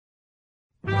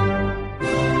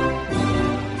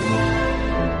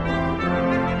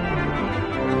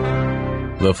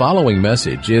The following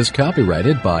message is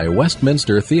copyrighted by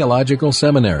Westminster Theological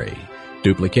Seminary.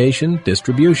 Duplication,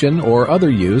 distribution, or other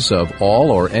use of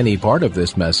all or any part of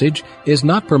this message is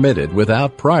not permitted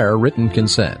without prior written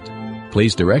consent.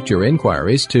 Please direct your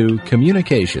inquiries to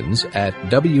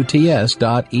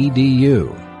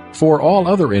communications@wts.edu. For all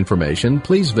other information,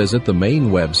 please visit the main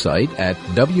website at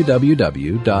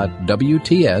www.wts.edu.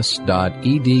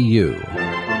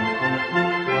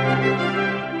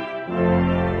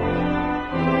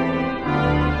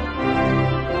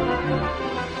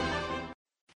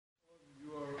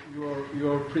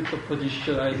 Your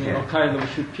presupposition, I mean, a kind of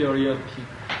superiority.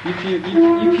 If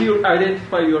you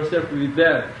identify yourself with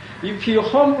that, if you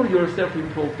humble yourself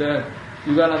into that,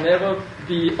 you're gonna never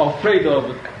be afraid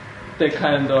of that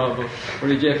kind of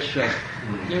rejection.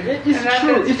 It's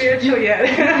true. It's spiritual yet.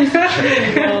 It's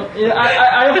true. You know, I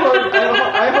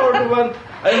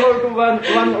heard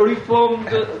one reformed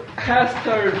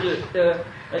pastor's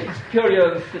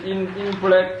experience in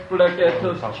black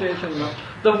ghetto situation.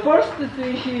 The first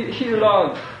thing he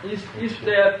learned is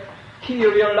that he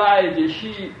realized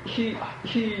he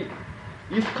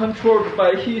is controlled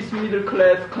by his middle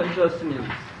class consciousness.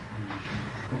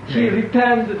 Okay. He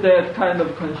repented that kind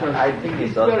of consciousness. I think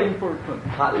it's very important.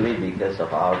 Partly because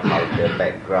of our culture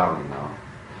background, you know.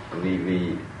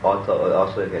 We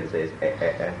also can say it's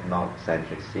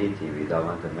ethnocentricity. We don't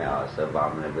want to make ourselves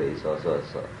vulnerable. It's also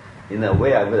in a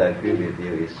way I would agree with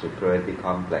you. It's superiority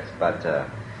complex, but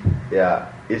yeah,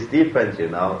 it's different. You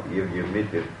know, you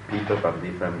meet with people from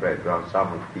different backgrounds.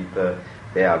 Some of people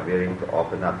they are willing to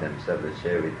open up themselves to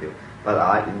share with you. But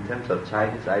in terms of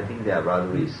Chinese, I think they are rather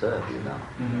reserved, you know.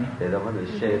 Mm-hmm. They don't want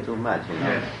to share too much, you know.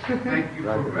 Yes, thank you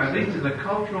for this is a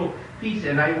cultural piece,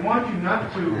 and I want you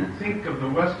not to think of the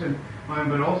Western mind,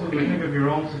 but also to think of your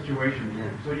own situation. Yeah.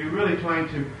 So you're really trying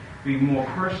to be more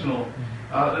personal.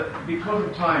 Because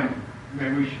of time,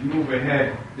 maybe we should move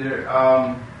ahead. There,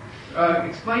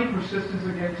 explain persistence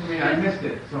again to me. I missed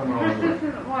it somewhere along the way.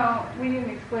 Persistence, well, we didn't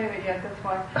explain it yet, that's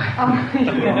why.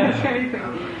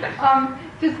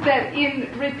 Just that in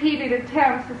repeated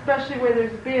attempts, especially where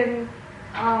there's been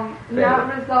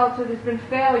not results or there's been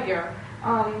failure,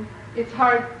 it's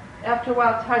hard, after a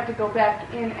while it's hard to go back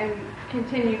in and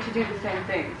continue to do the same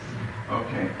things.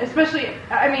 Okay. Especially,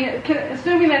 I mean,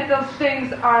 assuming that those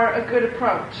things are a good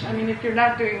approach. I mean, if you're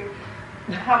not doing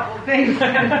helpful things,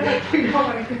 then you don't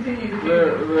want to continue to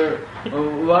do it.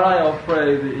 What I'm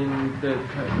afraid in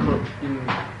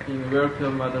in welfare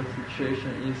mother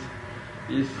situation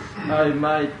is I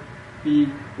might be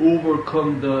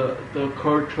overcome the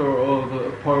culture of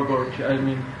poverty. I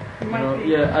mean, you know,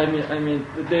 yeah. I mean,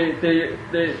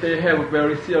 they have a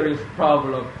very serious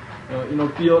problem. You know,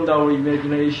 beyond our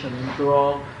imagination, in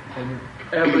drug and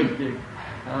everything.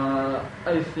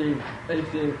 I think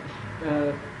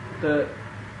that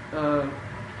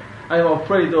I'm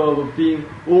afraid of being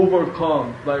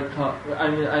overcome. Like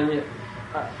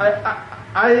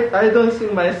I don't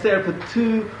think myself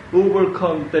to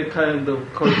overcome that kind of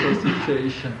cultural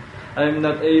situation. I'm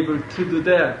not able to do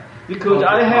that because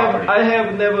I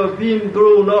have never been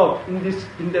grown up in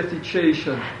that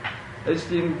situation. I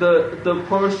think the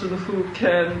person who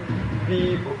can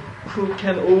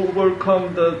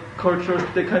overcome the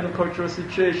kind of cultural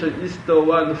situation is the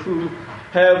one who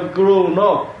have grown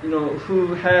up, you know,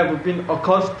 who have been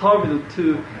accustomed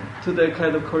to that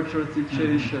kind of cultural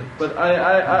situation. But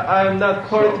I am not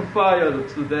qualified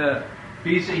to that.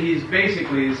 He's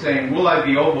basically saying, will I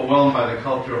be overwhelmed by the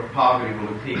culture of poverty?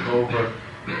 Will it take over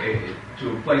to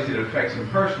a place that affects him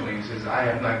personally? He says, I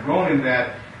have not grown in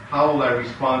that. How will I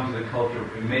respond to the culture?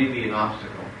 It may be an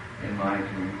obstacle in my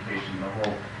communication. The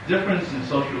whole difference in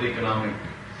social economic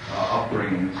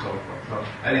upbringing and so forth. So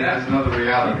I think that's another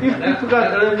reality. If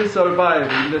God let me survive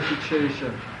in that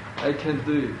situation, I can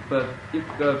do it. But if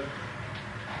God...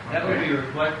 That would be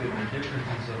reflected in the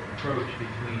differences of approach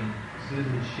between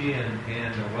Susan Sheehan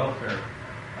and the welfare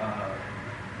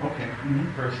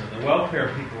person. The welfare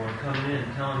people were coming in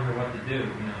and telling her what to do,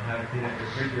 you know, how to clean up the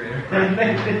refrigerator.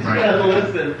 And she doesn't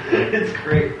listen. It's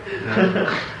great.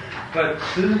 But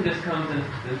Susan just comes in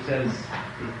and says,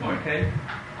 okay,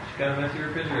 she's got a messy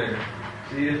refrigerator.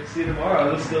 See you tomorrow,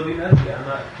 it'll still be messy. I'm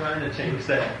not trying to change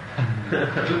that.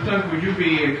 Doug, would you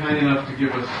be kind enough to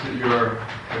give us your,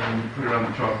 put it on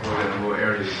the chalkboard in a little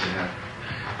area that you have?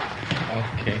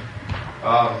 Okay.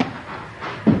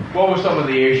 What were some of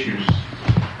the issues?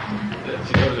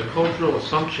 There was a cultural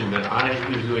assumption that I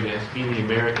was doing as being the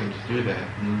American to do that.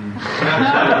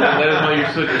 That is why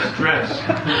you're so distressed.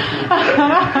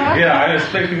 Yeah, I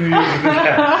expected you to do that.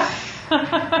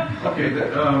 Okay,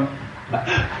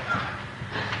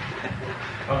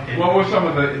 Okay. What were some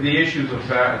of the issues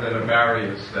that are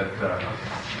barriers that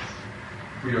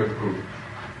for your group?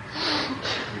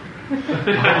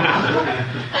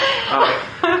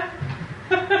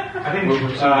 I think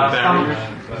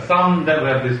some that we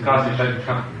have discussed that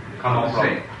come up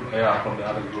from the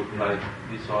other group, like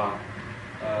this one,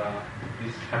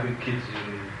 this having kids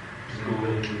in school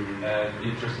and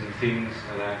interesting things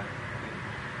that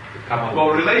come up. Well,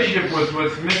 relationship was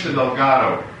with Mr.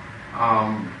 Delgado,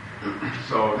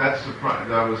 so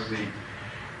that was the.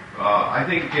 I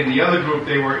think in the other group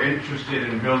they were interested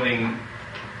in building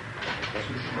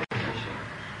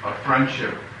a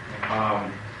friendship.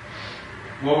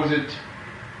 What was it?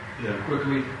 Yeah.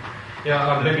 Quickly.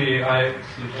 Yeah, maybe I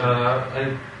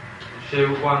share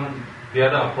the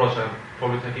other approach I'm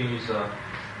probably taking is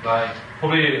like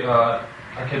probably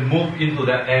I can move into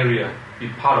that area, be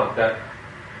part of that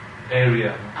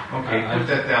area. Okay, put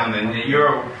that down then.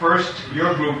 Your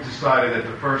group decided that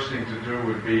the first thing to do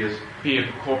would be Be a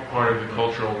part of the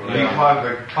cultural. be part of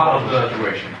the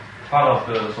situation. Part of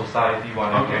the society.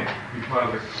 Okay, be part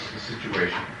of the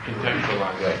situation.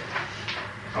 Contextualize.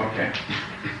 Okay.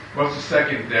 What's the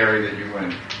second area that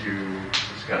you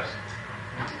discussed?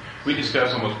 We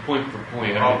discussed almost point for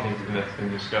point everything that's been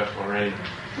discussed already.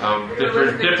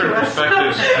 Different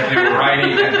perspectives. I think we're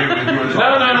writing and doing No.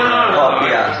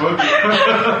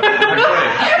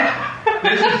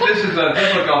 This is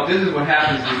difficult. This is what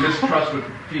happens to mistrust with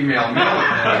female male.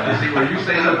 You see, where you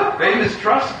say that they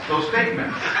mistrust those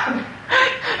statements.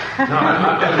 I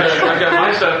got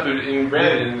my stuff in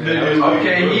red.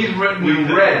 Okay, he's written in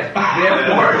red.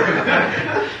 Therefore,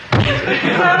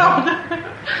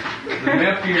 the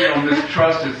male-female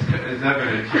mistrust is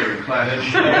evident here in class.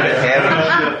 Go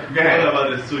ahead. What about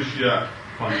the social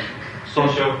function?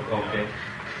 Social, okay.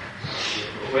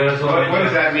 What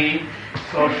does that mean?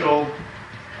 Social.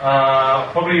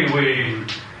 Probably we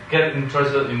get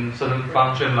interested in certain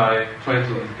function, like try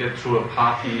to get through a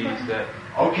party that.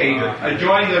 Okay,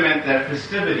 join them at their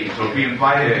festivities, or be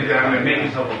invited to them and make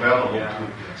yourself available to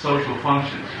social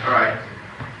functions. All right.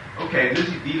 Okay,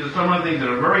 these are some of the things that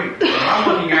are very. What I'm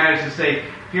looking at is to say,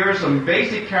 here are some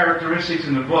basic characteristics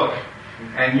in the book,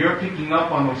 and you're picking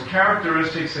up on those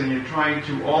characteristics, and you're trying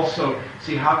to also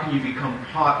see how can you become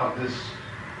part of this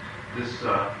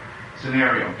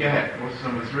scenario. Go ahead. What's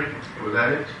number 3? Was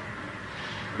that it?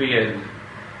 We had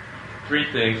 3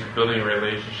 things: building a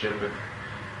relationship with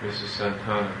Mrs.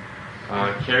 Santana,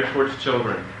 care towards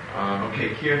children. Okay,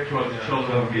 care towards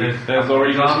children. That's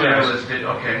already discussed.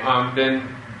 Okay.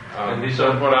 Then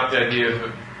Lisa brought out the idea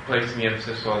of placing the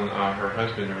emphasis on her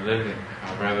husband or living,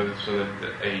 rather than so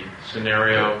that a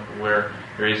scenario where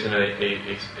there isn't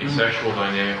a sexual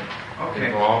dynamic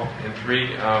involved. And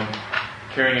 3,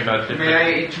 caring about different. May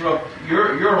I interrupt?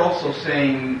 You're also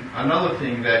saying another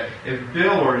thing, that if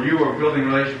Bill or you are building a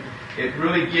relationship, it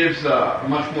really gives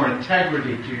much more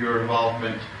integrity to your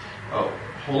involvement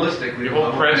holistically. Your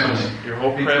whole presence.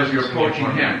 Because you're approaching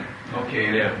him. Okay,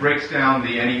 and it breaks down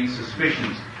any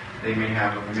suspicions they may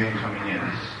have of the man coming in.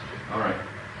 All right.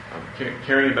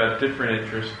 Caring about different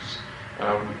interests.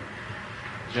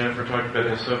 Jennifer talked about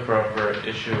the soap opera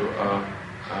issue.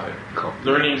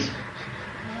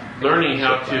 Learning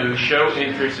how to show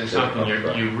interest in something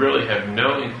you really have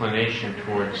no inclination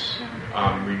towards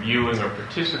reviewing or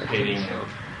participating in.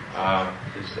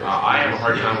 I have a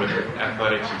hard time with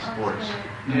athletics and sports.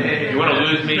 You want to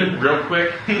lose me real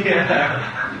quick?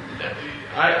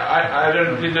 I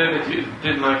didn't know that you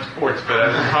didn't like sports, but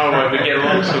that's how I would get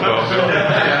along so well.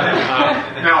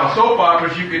 Now, soap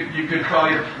operas you could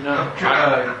probably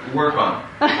work on.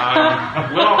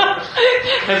 Well,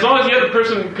 as long as the other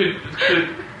person could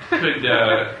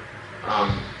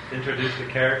introduce the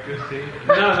characters to you?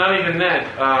 No, not even that.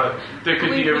 There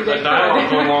could be a dialogue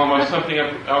going on while something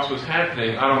else was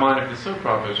happening. I don't mind if the soap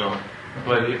opera is on.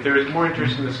 But if there is more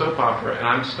interest in the soap opera and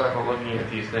I'm stuck on looking at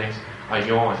these things, I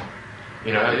yawn.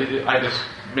 You know, I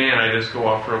just go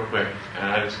off real quick, and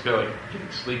I just feel like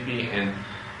getting sleepy and.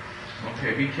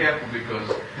 Okay, be careful because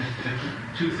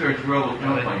 2/3 world will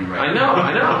jump on you right I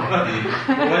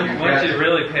know. Once you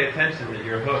really pay attention, that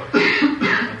you're hooked.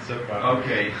 It's so far.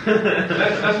 Okay,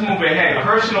 let's move ahead.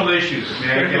 Personal issues.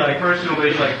 May I get personal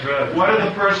issues? Like drugs. What are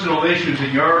the personal issues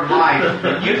in your life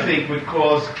that you think would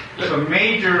cause some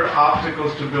major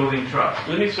obstacles to building trust?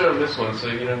 Let me start with this one, so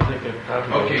you don't think I've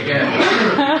copied it. Okay, go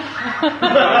ahead.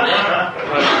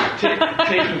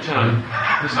 Taking time.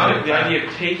 The idea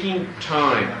of taking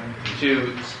time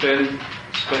to spend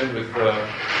with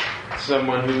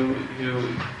someone who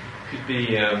could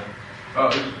be. So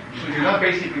you're not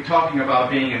basically talking about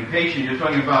being impatient. You're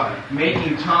talking about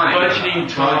making time. Budgeting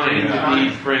time to be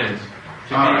friends.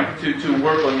 to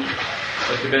work on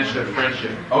a dimension of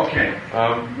friendship. Okay.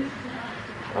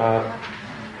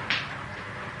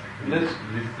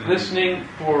 Listening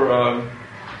for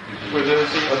those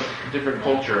of different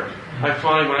culture. I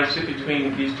find when I sit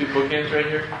between these two bookends right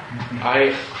here,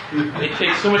 it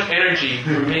takes so much energy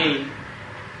for me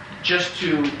just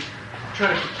to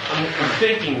try to. I'm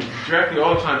thinking directly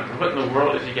all the time. What in the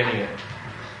world is he getting at?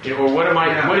 Or what am I?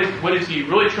 Yeah. What is he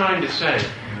really trying to say?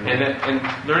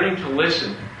 And learning to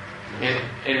listen and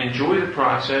enjoy the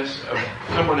process of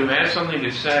someone who has something to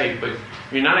say, but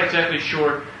you're not exactly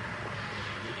sure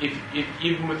if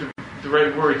even with the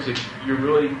right words, if you're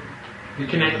really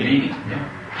connecting.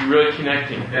 You're really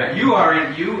connecting. Yeah,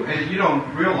 you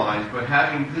don't realize, but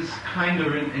having this kind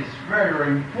of is very,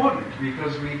 very important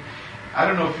because I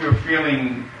don't know if you're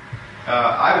feeling.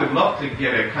 I would love to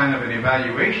get a kind of an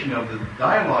evaluation of the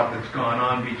dialogue that's gone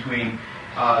on between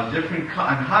different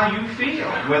and how you feel,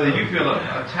 whether you feel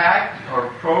attacked or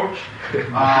approached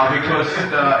because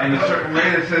in a certain way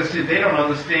that says they don't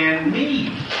understand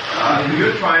me.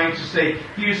 You're trying to say,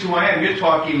 here's who I am. You're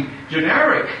talking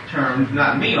generic terms,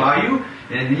 not me, are you?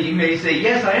 And he may say,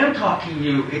 yes, I am talking to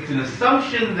you. It's an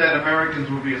assumption that Americans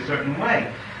will be a certain way.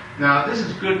 Now, this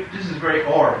is good. This is very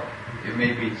or. It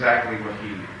may be exactly what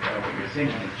you're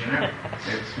thinking. It's generic.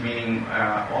 It's meaning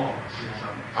all of us in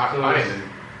some way.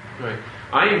 Right.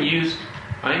 I am used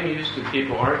to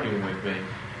people arguing with me,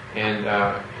 and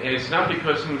it's not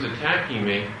because someone's attacking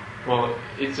me. Well,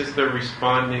 it's just they're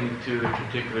responding to a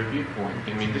particular viewpoint.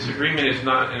 I mean, disagreement is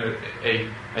not a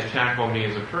attack on me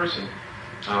as a person.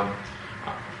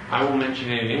 I won't mention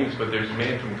any names, but there's a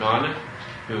man from Ghana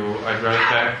who I drive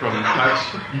back from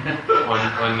Touch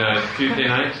on Tuesday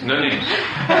nights. No names.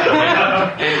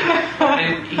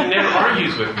 And he never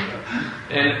argues with me.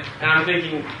 And I'm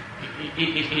thinking.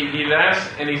 He laughs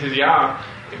and he says, "Yeah,"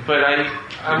 but I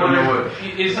wonder,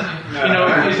 is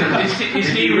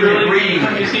he really agreeing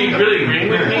with me,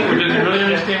 or does he really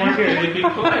understand what I'm saying? He'd be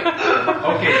polite.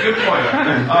 Okay, good point.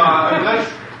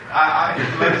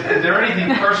 Is there anything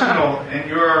personal in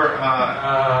your?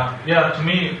 To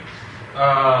me,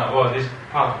 this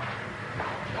part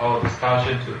of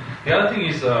discussion too. The other thing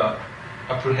is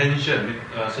apprehension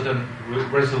with certain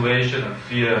reservation and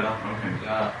fear.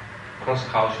 Okay. Cross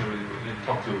culture, you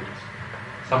talk to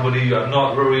somebody you are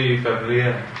not very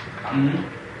familiar. Mm-hmm.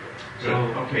 So,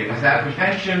 okay, there's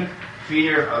apprehension,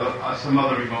 fear, some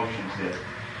other emotions there.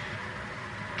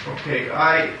 Okay,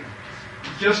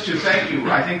 just to thank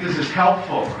you, I think this is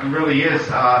helpful, it really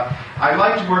is. I'd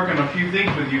like to work on a few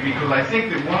things with you because I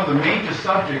think that one of the major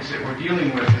subjects that we're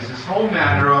dealing with is this whole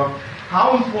matter of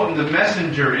how important the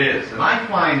messenger is. And I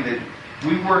find that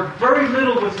we work very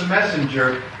little with the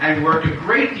messenger and work a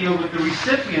great deal with the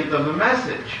recipient of the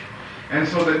message. And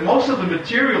so that most of the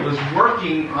material is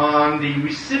working on the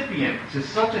recipient to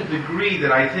such a degree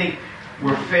that I think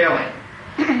we're failing.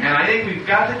 And I think we've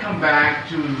got to come back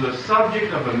to the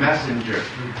subject of the messenger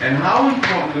and how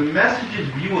important the message's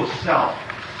view of self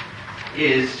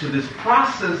is to this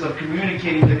process of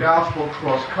communicating the gospel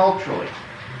cross-culturally.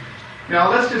 Now,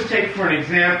 let's just take for an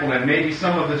example, and maybe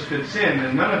some of this fits in,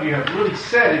 and none of you have really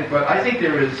said it, but I think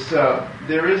there is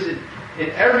in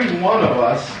every one of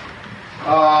us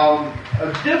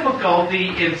a difficulty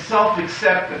in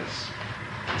self-acceptance.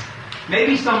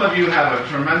 Maybe some of you have a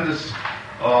tremendous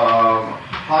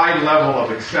high level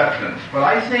of acceptance, but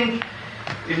I think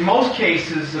in most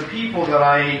cases the people that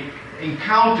I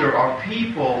encounter are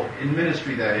people in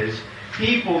ministry, that is,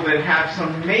 people that have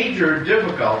some major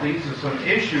difficulties or some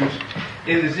issues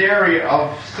in this area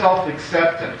of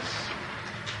self-acceptance.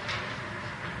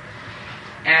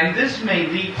 And this may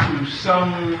lead to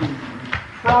some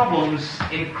problems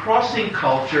in crossing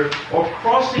culture or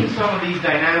crossing some of these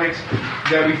dynamics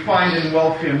that we find in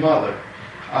Welfare Mother.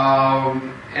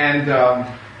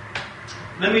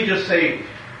 Let me just say,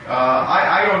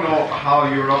 I don't know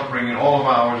how your upbringing, all of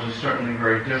ours is certainly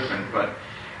very different, but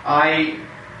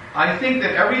I think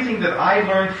that everything that I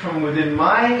learned from within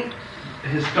my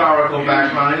historical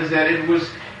background is that it was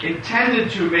intended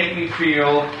to make me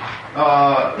feel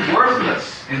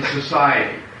worthless in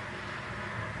society.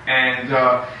 And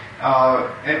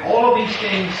all of these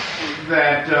things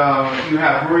that you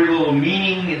have very little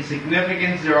meaning and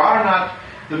significance, there are not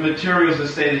the materials that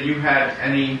say that you had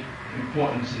any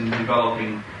importance in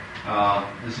developing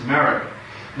this America.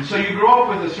 And so you grow up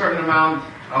with a certain amount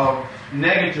of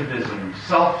negativism,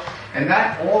 and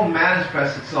that all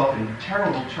manifests itself in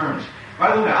terrible terms.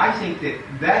 By the way, I think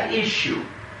that issue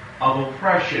of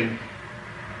oppression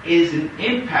is an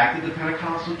impact of the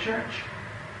Pentecostal church.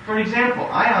 For example,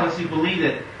 I honestly believe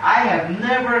that I have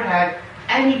never had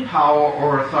any power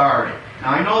or authority.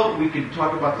 Now I know we can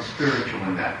talk about the spiritual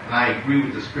in that, and I agree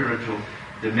with the spiritual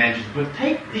dimensions, but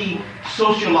take the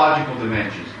sociological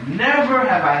dimensions. Never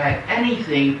have I had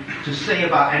anything to say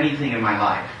about anything in my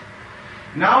life.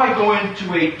 Now I go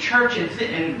into a church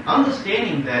and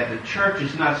understanding that the church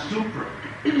is not super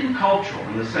cultural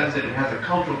in the sense that it has a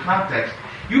cultural context.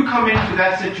 You come into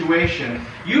that situation,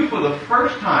 you for the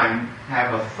first time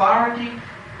have authority,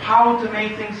 power to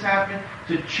make things happen,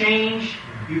 to change.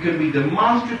 You can be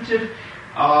demonstrative.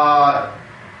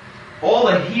 All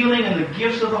the healing and the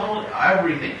gifts of the Holy,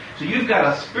 everything. So you've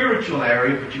got a spiritual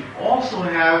area, but you also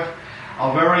have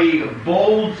a very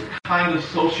bold kind of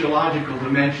sociological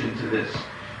dimension to this.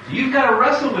 So you've got to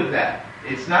wrestle with that.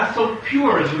 It's not so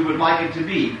pure as we would like it to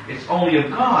be. It's only of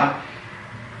God.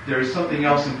 There is something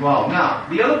else involved. Now,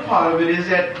 the other part of it is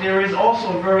that there is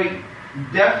also a very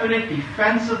definite,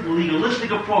 defensive,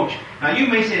 legalistic approach. Now, you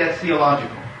may say that's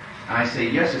theological. And I say,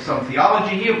 yes, there's some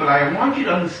theology here, but I want you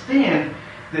to understand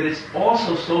that it's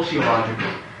also sociological.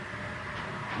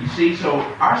 You see, so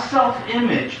our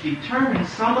self-image determines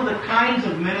some of the kinds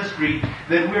of ministry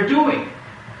that we're doing.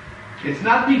 It's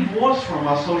not divorced from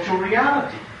our social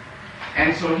reality.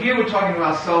 And so here we're talking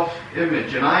about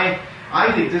self-image, and I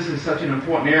think this is such an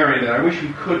important area that I wish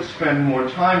we could spend more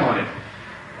time on it.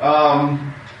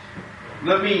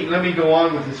 Let me go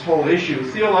on with this whole issue.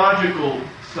 Theological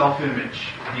self-image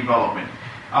development.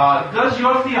 Does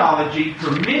your theology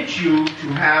permit you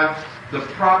to have the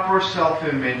proper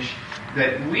self-image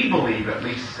that we believe, at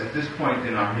least at this point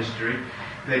in our history,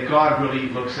 that God really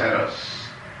looks at us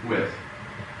with?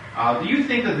 Do you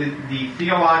think that the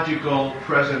theological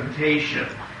presentation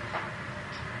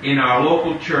in our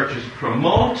local churches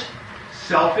promote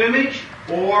self-image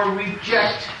or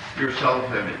reject your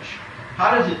self-image?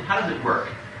 How does it work?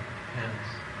 Depends.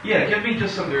 Yeah, give me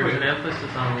just some There's quick... an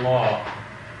emphasis on law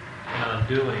and on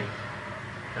doing,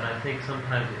 and I think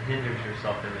sometimes it hinders your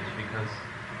self-image because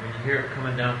when you hear it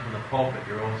coming down from the pulpit,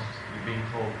 you're being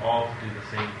told all to do the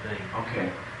same thing. Okay.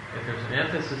 If there's an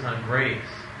emphasis on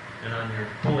grace and on your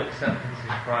full acceptance in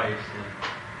Christ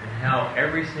and how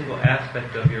every single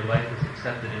aspect of your life is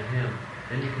accepted in Him,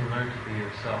 then you can learn to be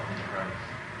yourself in Christ.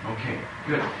 Okay,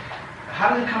 good. How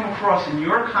does it come across in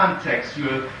your context,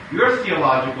 your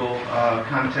theological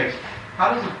context?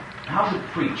 How's it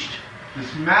preached?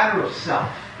 This matter of self.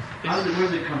 Where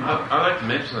does it come out? I'd like to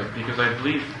mention that because I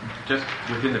believe just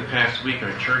within the past week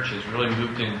our church has really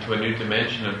moved into a new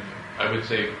dimension of, I would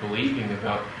say, believing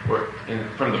about,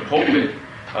 from the pulpit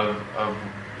of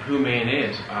who man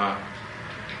is.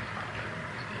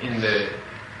 In the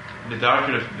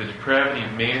doctrine of the depravity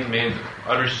of man's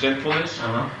utter sinfulness,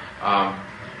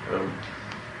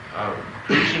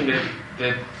 preaching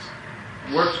that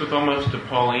works with almost a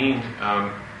Pauline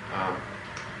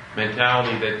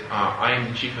mentality that I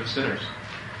am the chief of sinners,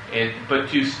 but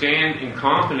to stand in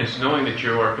confidence, knowing that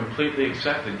you are completely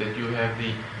accepted, that you have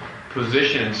the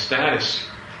position and status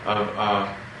of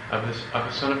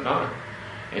a son of God,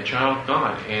 a child of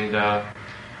God, and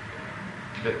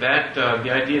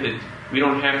the idea that we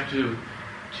don't have to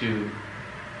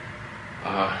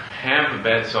have a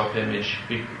bad self-image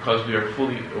because we are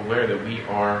fully aware that we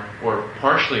are, or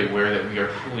partially aware that we are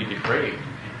fully depraved.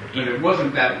 But it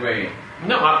wasn't that way.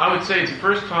 No, I would say it's the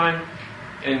first time,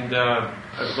 and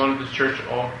I've gone to this church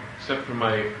all except for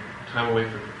my time away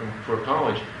for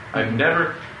college. I've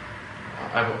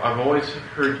always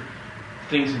heard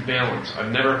things in balance.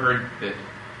 I've never heard that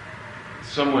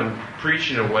someone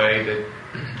preach in a way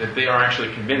that they are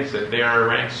actually convinced that they are a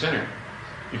ranked sinner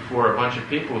before a bunch of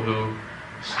people who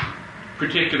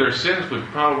particular sins would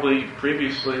probably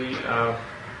previously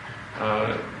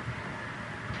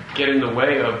get in the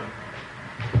way of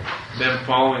them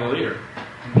following a leader.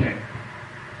 Okay.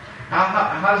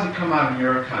 How does it come out in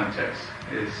your context?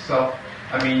 Is self?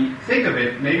 I mean, think of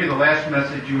it. Maybe the last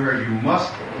message you heard, you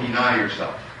must deny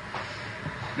yourself.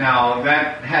 Now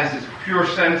that has this pure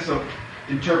sense of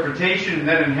interpretation, and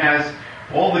then it has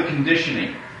all the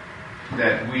conditioning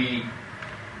that we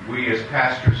as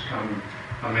pastors come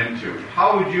into.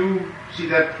 How would you see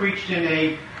that preached in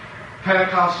a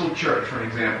Pentecostal church, for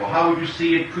example? How would you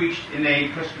see it preached in a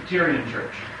Presbyterian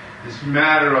church? This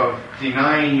matter of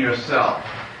denying yourself,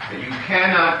 that you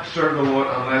cannot serve the Lord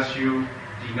unless you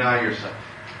deny yourself.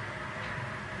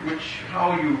 How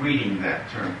are you reading that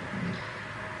term?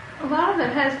 A lot of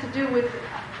it has to do with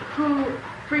who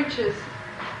preaches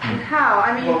and how.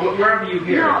 I mean, well, wherever you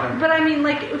hear it. But I mean,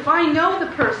 like, if I know the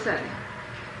person,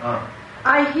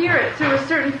 I hear it through a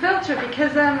certain filter,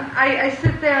 because then I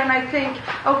sit there and I think,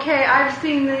 okay, I've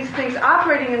seen these things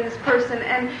operating in this person,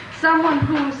 and someone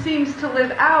who seems to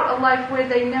live out a life where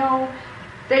they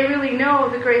really know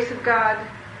the grace of God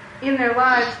in their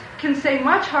lives can say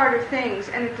much harder things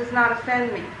and it does not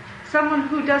offend me. Someone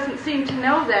who doesn't seem to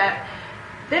know that,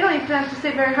 they don't even have to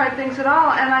say very hard things at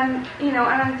all, and I'm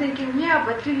thinking, yeah,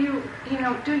 but do you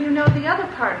know the other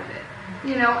part of it?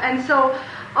 And so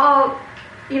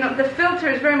the filter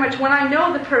is very much, when I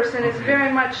know the person, it's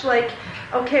very much like,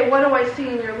 okay, what do I see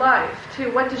in your life,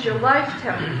 too? What does your life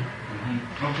tell me?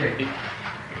 Okay.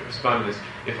 Respond to this.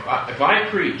 If I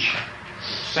preach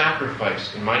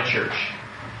sacrifice in my church,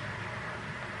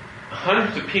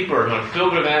 hundreds of people are going to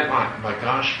filter that. My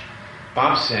gosh,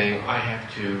 Bob's saying I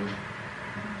have to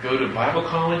go to Bible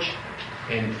college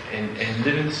and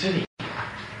live in the city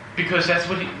because that's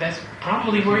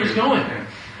probably where he's going.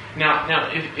 Now,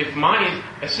 if my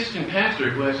assistant pastor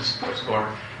who has a sports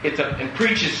bar gets up and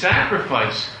preaches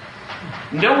sacrifice,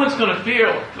 no one's going to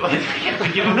feel like they have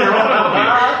to give up their own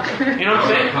automobile. You know what I'm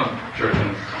saying? Church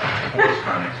and horse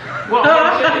car next time. Well, you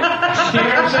know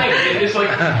what I'm saying? It's like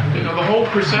the whole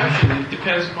perception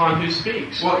depends upon who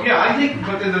speaks. Well, yeah, I think,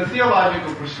 but there's a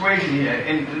theological persuasion here,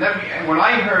 and when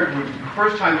I heard the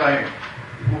first time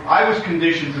I was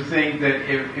conditioned to think that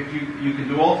if you can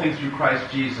do all things through Christ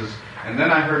Jesus. And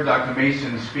then I heard Dr.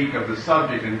 Mason speak of the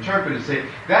subject and interpret and say,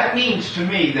 that means to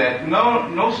me that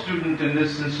no student in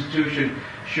this institution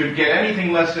should get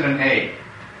anything less than an A.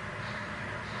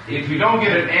 If you don't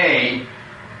get an A,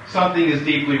 something is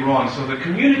deeply wrong. So the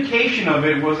communication of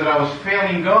it was that I was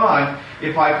failing God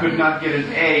if I could not get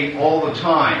an A all the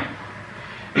time.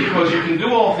 Because you can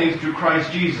do all things through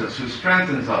Christ Jesus, who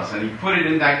strengthens us. And he put it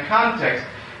in that context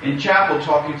in chapel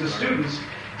talking to students.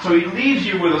 So he leaves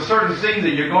you with a certain thing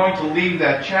that you're going to leave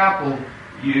that chapel,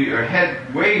 your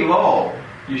head way low,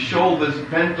 your shoulders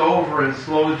bent over as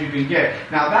slow as you can get.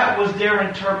 Now that was their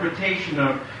interpretation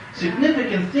of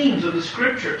significant themes of the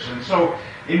Scriptures. And so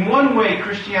in one way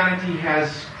Christianity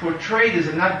has portrayed this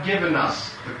and not given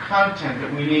us the content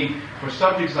that we need for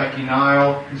subjects like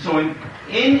denial. And so in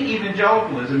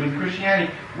evangelicalism, in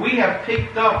Christianity, we have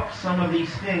picked up some of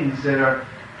these things that are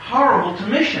horrible to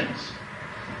missions.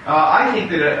 I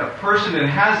think that a person that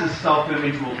has this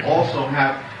self-image will also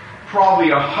have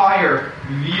probably a higher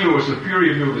view or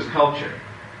superior view of his culture,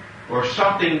 or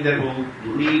something that will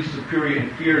leave superior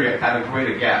and inferior at a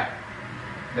greater gap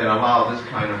that allow this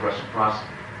kind of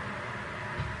reciprocity.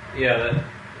 Yeah,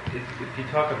 if you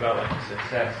talk about like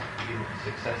success, even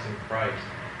success in Christ,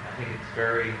 I think it's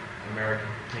very American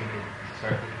to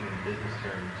start thinking in business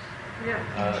terms. Yeah.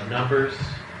 Numbers.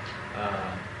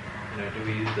 Do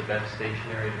we use the best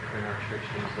stationery to print our church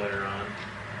newsletter on?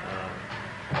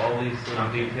 All these little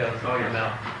details that come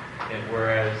out. And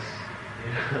whereas,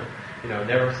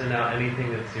 never send out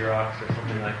anything that's Xerox or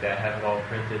something like that. Have it all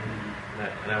printed.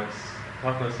 And I was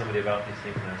talking with somebody about these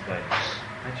things, and I was like,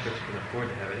 my church can afford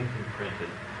to have anything printed.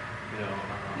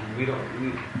 We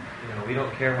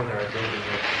don't care whether our building is,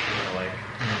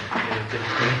 it just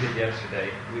painted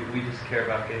yesterday. We just care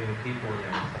about getting the people in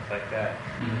there and stuff like that.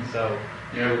 Mm-hmm. So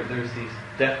there's these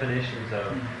definitions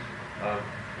of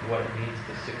what it means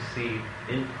to succeed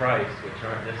in Christ, which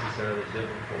aren't necessarily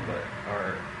biblical, but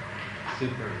are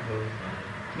superimposed on it.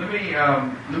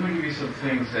 Let me give you some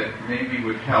things that maybe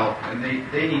would help, and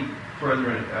they need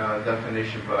further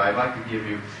definition, but I'd like to give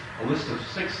you a list of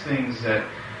 6 things that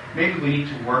maybe we need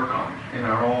to work on in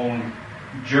our own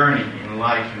journey in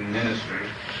life and ministry,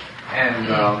 and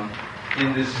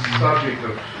in this subject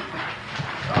of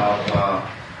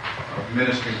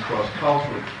ministering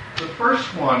cross-culturally. The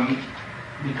first one,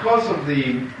 because of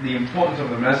the importance of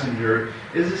the messenger,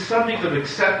 is the subject of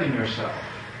accepting yourself.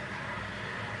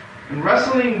 And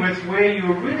wrestling with where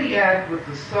you're really at with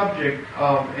the subject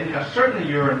of, and certainly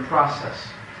you're in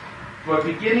process, but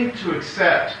beginning to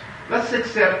accept. Let's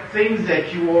accept things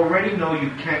that you already know you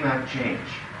cannot change,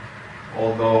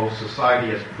 although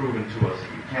society has proven to us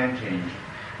that you can change,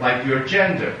 like your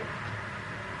gender.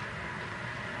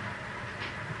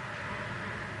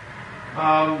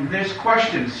 There's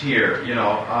questions here,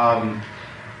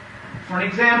 for an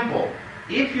example,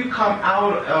 if you come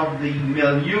out of the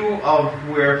milieu of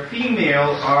where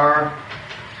females are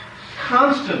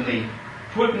constantly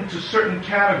put into certain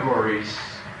categories,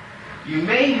 you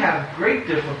may have great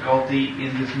difficulty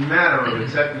in this matter of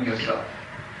accepting yourself.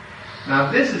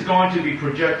 Now, this is going to be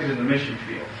projected in the mission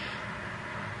field.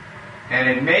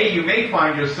 And you may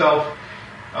find yourself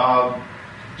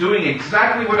doing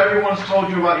exactly what everyone's told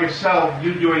you about yourself,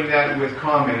 you doing that with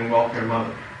Carmen and Welfare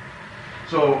Mother.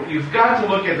 So you've got to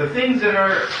look at the things that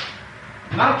are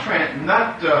not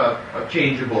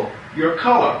changeable. Your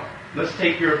color. Let's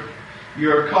take your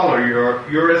color,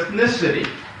 your ethnicity.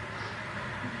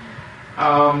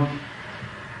 I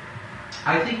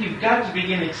think you've got to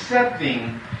begin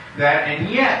accepting that, and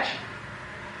yet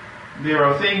there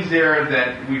are things there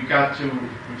that we've got to,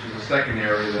 which is the second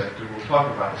area that we'll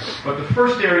talk about. But the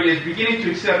first area is beginning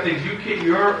to accept things.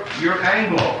 You're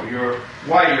Anglo, you're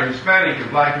white, you're Hispanic, you're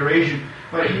black, you're Asian,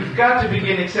 but you've got to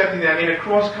begin accepting that in a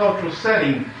cross-cultural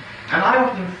setting. And I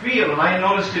often feel, and I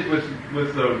noticed it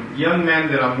with the young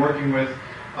men that I'm working with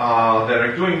that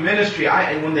are doing ministry,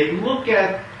 when they look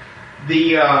at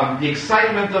the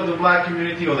excitement of the black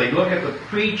community, or they look at the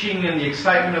preaching and the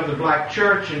excitement of the black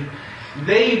church, and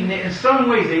they, in some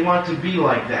ways, they want to be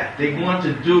like that. They want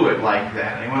to do it like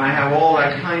that. They want to have all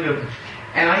that kind of...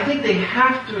 And I think they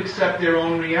have to accept their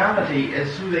own reality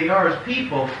as who they are as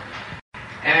people.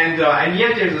 And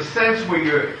yet there's a sense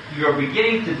where you're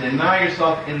beginning to deny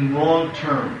yourself in wrong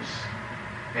terms.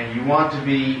 And you want to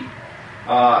be...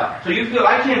 so you feel,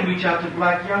 I can't reach out to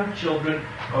black young children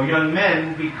or young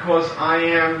men because I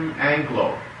am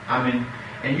Anglo.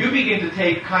 And you begin to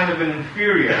take kind of an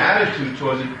inferior attitude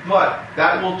towards it, but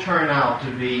that will turn out to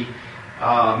be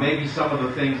maybe some of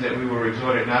the things that we were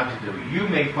exhorted not to do. You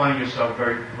may find yourself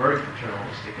very, very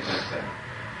paternalistic in that sense.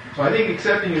 So I think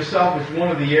accepting yourself is one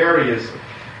of the areas.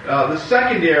 The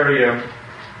second area,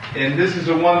 and this is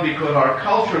the one because our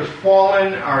culture has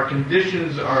fallen, our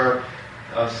conditions are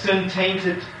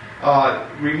sin-tainted,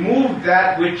 remove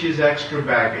that which is extra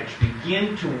baggage.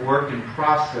 Begin to work and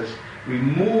process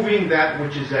removing that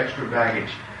which is extra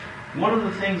baggage. One of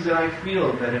the things that I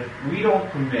feel that if we don't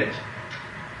permit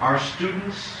our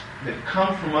students that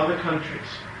come from other countries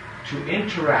to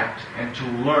interact and to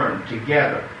learn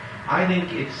together, I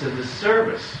think it's a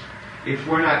disservice if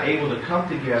we're not able to come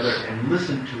together and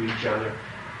listen to each other.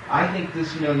 I think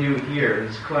this milieu here,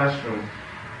 this classroom,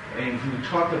 and if we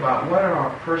talked about what are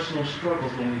our personal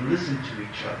struggles when we listen to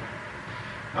each other.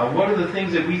 What are the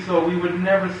things that we thought we would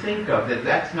never think of,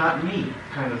 that's not me,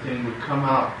 kind of thing would come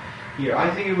out here. I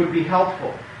think it would be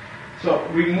helpful. So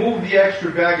remove the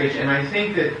extra baggage, and I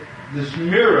think that this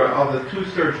mirror of the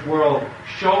two-thirds world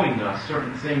showing us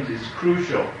certain things is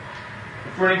crucial.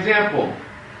 For example,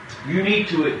 you need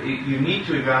to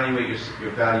evaluate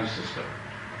your value system.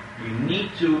 You need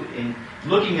to, in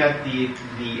looking at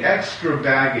the extra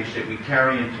baggage that we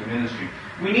carry into ministry,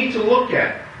 we need to look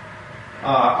at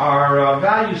our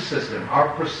value system, our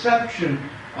perception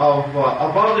of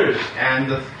others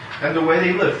and the way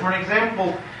they live. For an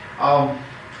example,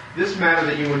 this matter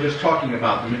that you were just talking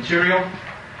about, the material,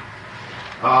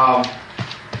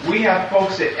 we have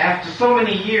folks that after so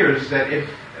many years that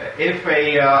if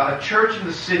a church in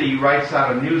the city writes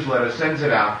out a newsletter, sends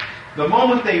it out, the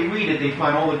moment they read it, they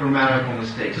find all the grammatical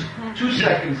mistakes. 2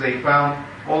 seconds they found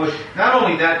all the... Not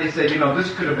only that, they said,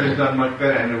 this could have been done much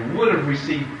better, and it would have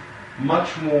received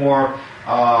much more,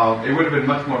 it would have been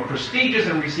much more prestigious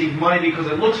and received money because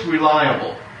it looks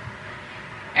reliable.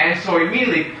 And so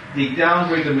immediately they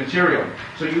downgrade the material.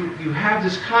 So you have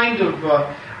this kind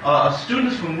of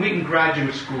students from Wheaton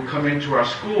Graduate School come into our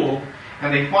school,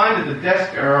 and they find that the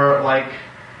desks are like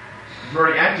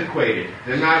very antiquated.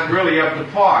 They're not really up to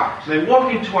par. So they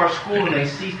walk into our school and they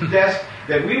see desks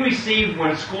that we received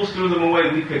when schools threw them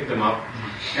away. We picked them up.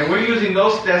 And we're using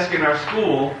those desks in our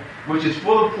school, which is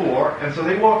full of poor, and so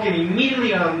they walk in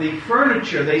immediately on the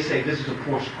furniture, they say, this is a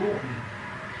poor school.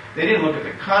 They didn't look at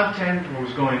the content, what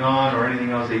was going on, or anything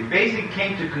else. They basically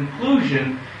came to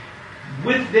conclusion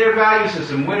with their value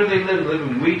system. Where do they live? They live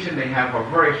in Wheaton. They have a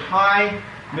very high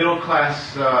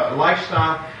middle-class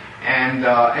lifestyle, and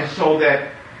so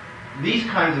that these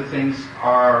kinds of things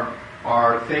are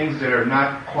things that are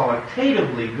not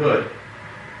qualitatively good.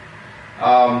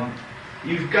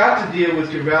 You've got to deal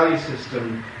with your value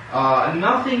system.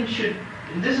 Nothing should...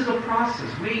 This is a process.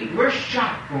 We're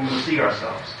shocked when we see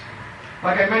ourselves.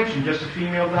 Like I mentioned, just a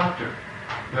female doctor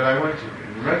that I went to,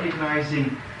 and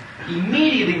recognizing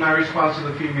immediately my response to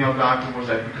the female doctor was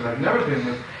that, because I've never been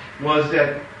with, was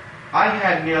that I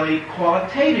had merely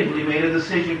qualitatively made a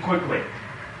decision quickly.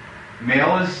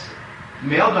 Male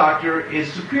doctor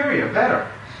is superior, better.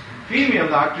 Female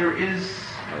doctor is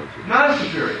not as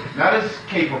superior, not as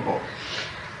capable.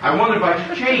 I wondered if I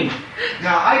should change.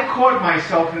 Now, I caught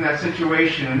myself in that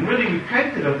situation and really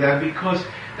repented of that because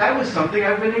that was something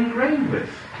I've been ingrained with.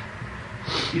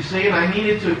 You see, and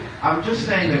I'm just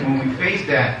saying that when we face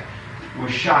that, we're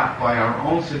shocked by our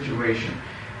own situation.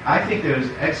 I think there's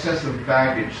excessive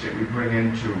baggage that we bring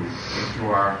into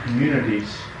our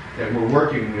communities that we're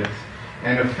working with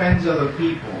and offends other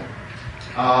people.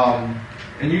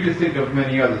 And you can think of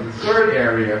many others. The third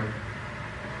area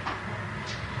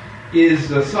is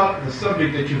the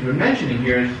subject that you've been mentioning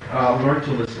here is learn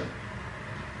to listen.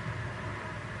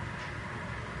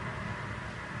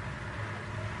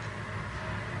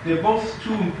 They're both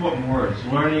two important words.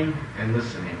 Learning and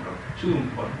listening are two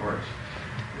important words.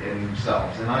 in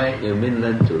themselves. And You mean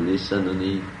learn to listen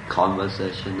only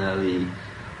conversationally,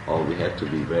 or we have to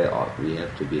be we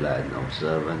have to be like an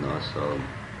observant also,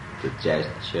 the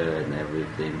gesture and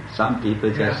everything. Some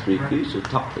people just refuse to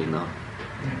talk, Yeah.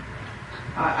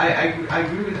 I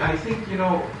agree with. I think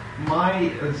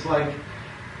it's like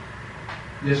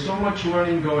there's so much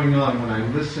learning going on when I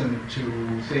listen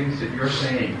to things that you're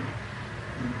saying,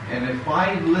 and if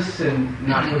I listen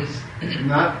not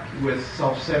with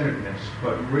self-centeredness,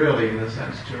 but really in the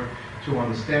sense to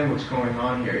understand what's going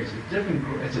on here, it's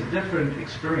a different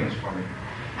experience for me.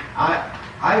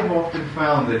 I've often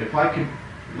found that if I could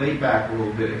lay back a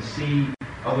little bit and see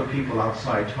other people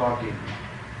outside talking,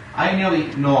 I nearly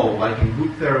know, like in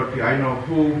group therapy, I know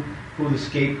who the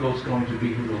scapegoat's going to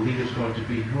be, who the leader's going to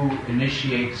be, who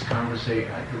initiates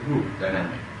conversation, the group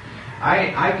dynamic.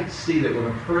 I could see that when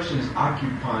a person is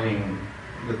occupying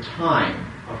the time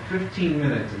of 15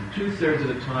 minutes and 2/3 of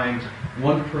the time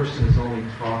one person is only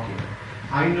talking,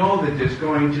 I know that there's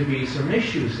going to be some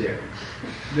issues there.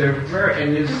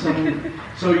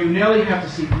 So you nearly have to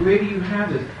see, where do you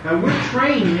have this? Now we're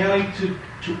trained nearly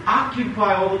to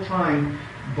occupy all the time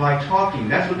by talking.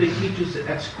 That's what they teach us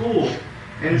at school.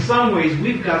 And in some ways,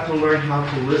 we've got to learn how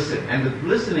to listen. And the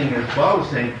listening, as Bob was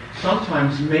saying,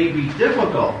 sometimes may be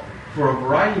difficult for a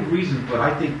variety of reasons, but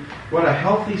I think what a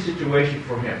healthy situation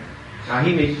for him. Now,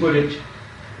 he may put it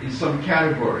in some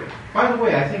category. By the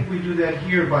way, I think we do that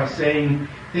here by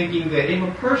thinking that if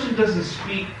a person doesn't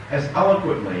speak as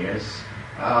eloquently as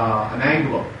an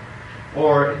Anglo,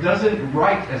 or doesn't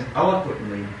write as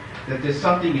eloquently, that there's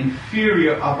something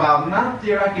inferior about not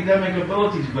their academic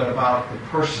abilities, but about the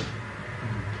person.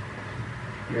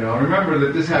 Remember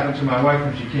that this happened to my wife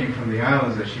when she came from the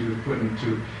islands, that she was put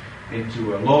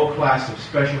into a low class of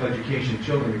special education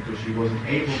children because she wasn't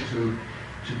able to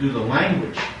do the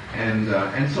language. And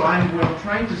so what I'm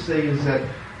trying to say is that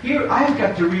here I've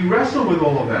got to re-wrestle with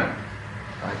all of that.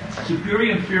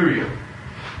 Superior, inferior,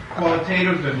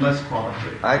 qualitative and less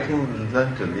qualitative. I think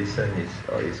learn to listen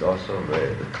is also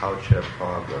the culture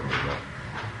problem.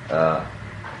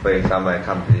 For example, I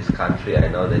come to this country, I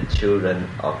know that children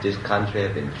of this country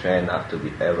have been trained up to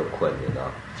be eloquent,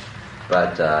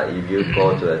 But if you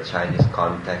go to a Chinese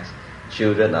context,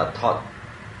 children are taught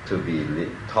to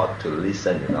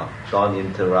listen, Don't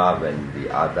interrupt when the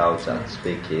adults are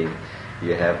speaking.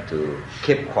 You have to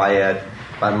keep quiet.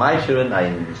 But my children are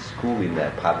in school, in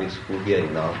the public school here,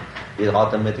 he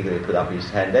automatically put up his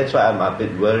hand. That's why I'm a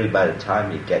bit worried by the time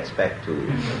he gets back to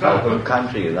our home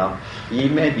country, He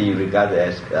may be regarded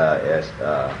as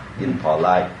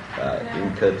impolite,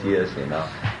 incourteous,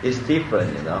 It's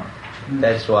different,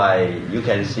 That's why you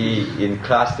can see in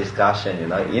class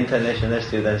discussion, international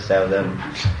students seldom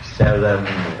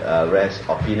raise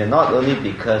opinion, not only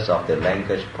because of the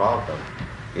language problem,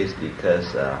 it's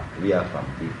because we are from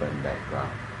different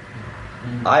backgrounds.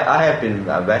 I have been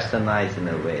westernized in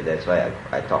a way. That's why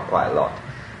I talk quite a lot,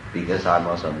 because I'm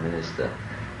also a minister.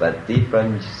 But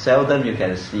seldom you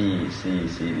can see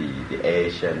the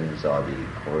Asians or the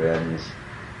Koreans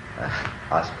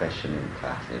ask questions in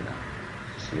class,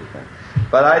 It's different.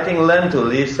 But I think learn to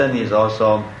listen is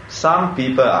also, some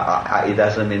people, it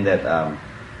doesn't mean that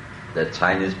the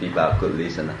Chinese people are good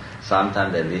listeners.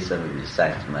 Sometimes they listen with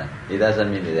resentment. It doesn't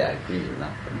mean that they agree,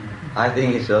 I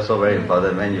think it's also very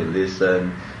important when you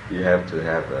listen, you have to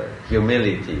have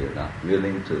humility,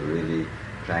 willing to really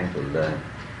trying to learn.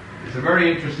 It's a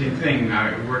very interesting thing.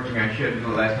 I shared it the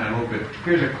last time a little bit.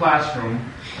 Here's a classroom,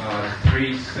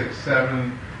 3, 6,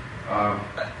 7,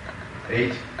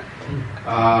 8.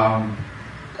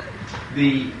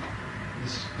 The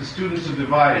students are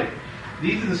divided.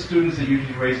 These are the students that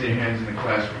usually raise their hands in the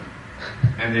classroom,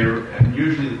 and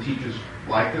usually the teachers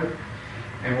like them.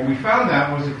 And what we found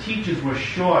out was the teachers were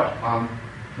short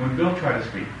when Bill tried to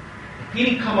speak. He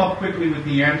didn't come up quickly with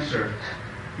the answer.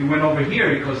 He went over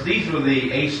here because these were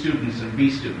the A students and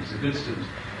B students, the good students.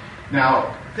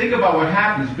 Now, think about what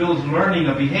happens. Bill's learning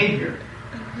a behavior.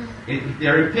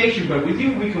 They're impatient, but with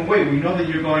you we can wait. We know that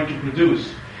you're going to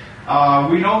produce.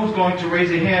 We know who's going to raise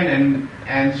a hand,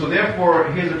 and so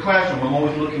therefore, here's a classroom. I'm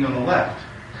always looking on the left.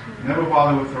 Never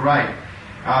bother with the right.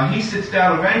 He sits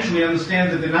down, eventually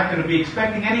understands that they're not going to be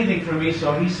expecting anything from me,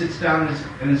 so he sits down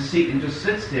in his seat and just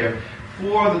sits there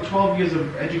for the 12 years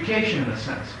of education, in a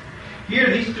sense.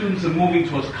 Here, these students are moving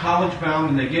towards college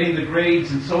bound, and they're getting the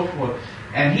grades and so forth.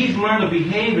 And he's learned a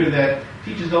behavior that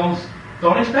teachers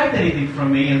don't expect anything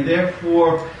from me, and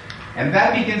therefore, and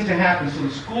that begins to happen. So the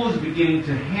school is beginning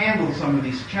to handle some of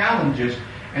these challenges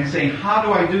and saying, how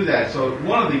do I do that? So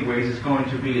one of the ways it's going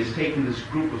to be is taking this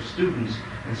group of students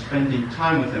and spending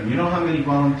time with them. You know how many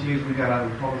volunteers we got out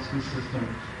of the public school system?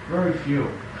 Very few.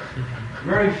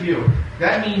 Very few.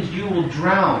 That means you will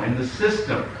drown in the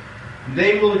system.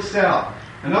 They will excel.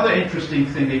 Another interesting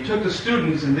thing, they took the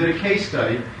students and did a case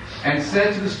study and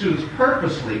said to the students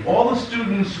purposely, all the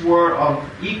students were of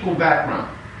equal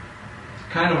background.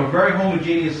 Kind of a very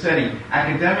homogeneous setting.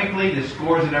 Academically, the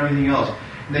scores and everything else.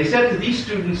 And they said to these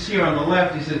students here on the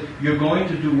left, he said, you're going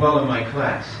to do well in my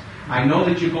class. I know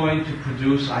that you're going to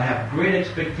produce. I have great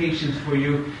expectations for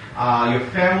you. Your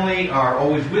family are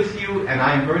always with you, and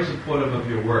I am very supportive of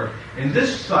your work. In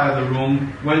this side of the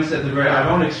room, one said, I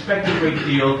don't expect a great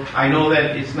deal. I know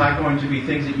that it's not going to be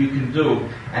things that you can do.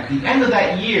 At the end of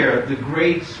that year, the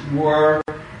grades were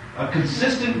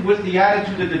consistent with the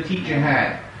attitude that the teacher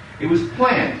had. It was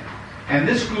planned. And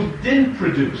this group didn't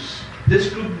produce. This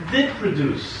group did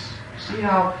produce. See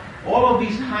how all of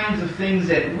these kinds of things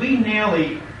that we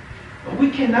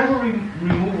can never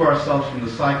remove ourselves from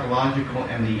the psychological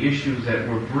and the issues that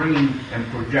we're bringing and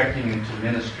projecting into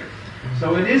ministry.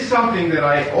 So it is something that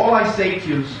all I say to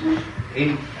you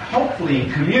is, hopefully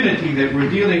in community, that we're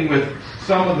dealing with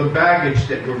some of the baggage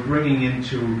that we're bringing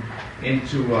into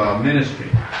ministry.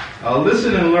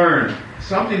 Listen and learn.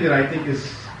 Something that I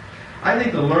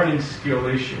think the learning skill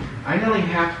issue. I really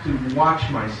have to watch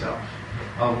myself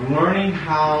of learning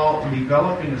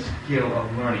developing a skill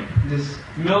of learning. This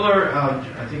Miller,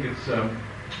 I think it's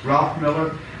Ralph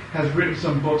Miller, has written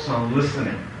some books on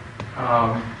listening.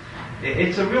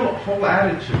 It's a real whole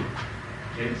attitude.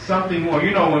 It's something more.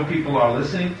 You know when people are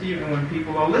listening to you and when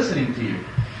people are listening to you.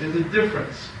 There's a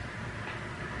difference.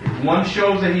 One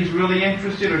shows that he's really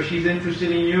interested or she's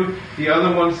interested in you. The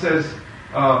other one says,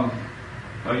 are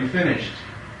you finished?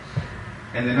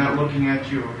 And they're not looking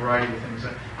at you, a variety of things.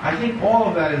 I think all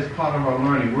of that is part of our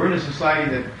learning. We're in a society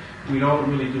that we don't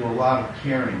really do a lot of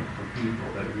caring for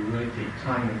people, that we really take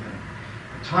time with them.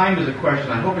 Time is a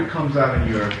question. I hope it comes out in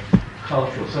your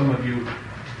culture. Some of you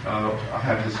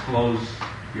have disclosed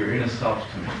your inner selves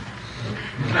to me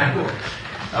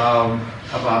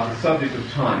about the subject of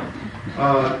time.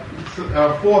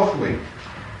 Fourthly,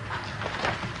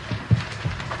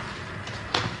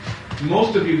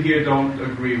 most of you here don't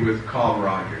agree with Carl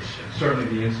Rogers. Certainly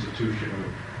the institution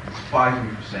would despise me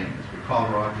for saying this, but Carl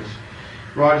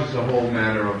Rogers is a whole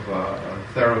matter of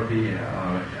therapy.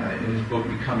 In his book,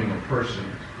 Becoming a Person,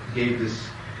 gave this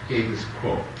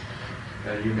quote.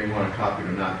 You may want to copy it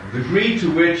or not. The degree to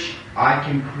which I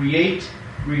can create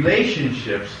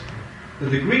relationships,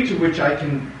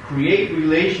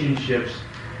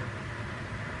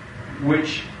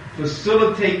 which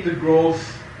facilitate the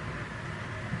growth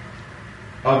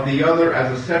of the other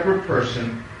as a separate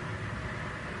person,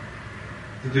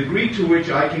 the degree to which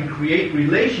I can create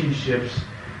relationships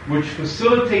which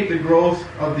facilitate the growth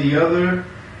of the other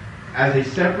as a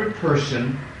separate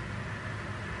person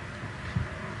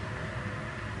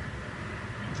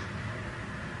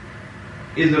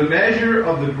is a measure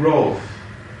of the growth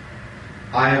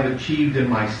I have achieved in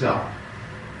myself.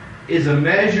 Is the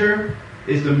measure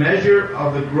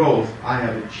of the growth I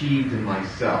have achieved in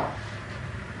myself.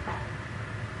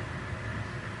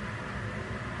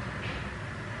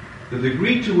 The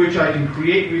degree to which I can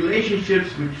create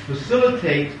relationships which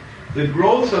facilitate the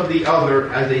growth of the other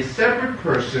as a separate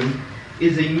person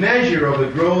is a measure of the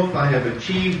growth I have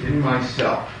achieved in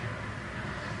myself.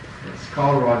 That's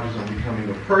Carl Rogers on Becoming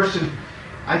a Person.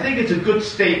 I think it's a good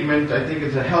statement. I think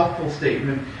it's a helpful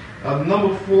statement.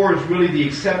 Number 4 is really the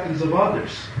acceptance of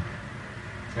others.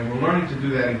 And we're learning to do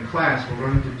that in class. We're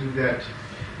learning to do that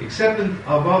acceptance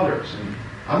of others. And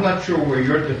I'm not sure where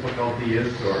your difficulty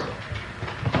is, or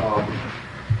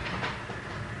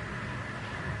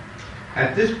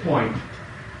at this point,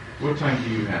 what time do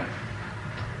you have?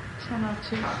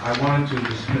 10:02. I wanted to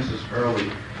dismiss us early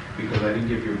because I didn't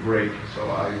give you a break, so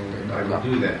I will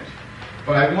do that.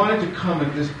 But I wanted to come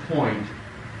at this point.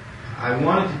 I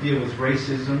wanted to deal with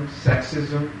racism,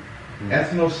 sexism,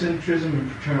 ethnocentrism,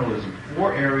 and paternalism.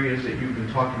 4 areas that you've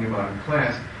been talking about in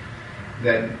class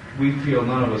that we feel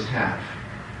none of us have.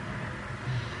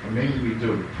 Or maybe we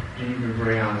do. And you've been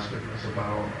very honest with us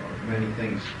about many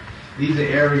things. These are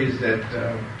areas that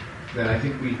I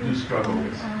think we do struggle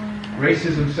with.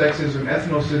 Racism, sexism,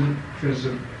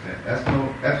 ethnocentrism,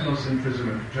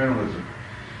 and paternalism.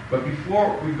 But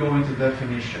before we go into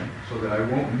definition, so that I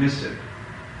won't miss it,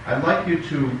 I'd like you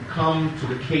to come to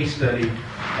the case study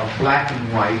of Black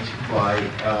and White by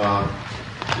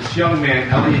this young man,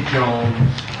 Elliot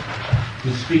Jones,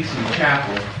 who speaks in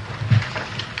chapel.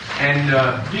 And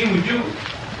Dean, would you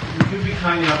be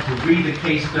kind enough to read the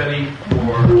case study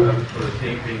for the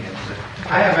taping? And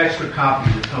I have extra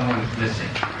copies if someone is missing.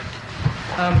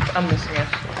 I'm missing it.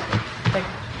 Thank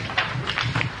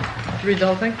you. to read the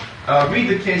whole thing? Read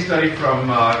the case study from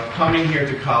coming here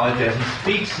to college. As he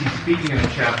speaks, he's speaking in a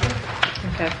chapel.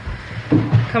 Okay.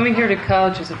 Coming here to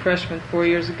college as a freshman 4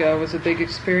 years ago was a big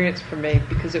experience for me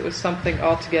because it was something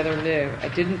altogether new. I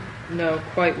didn't know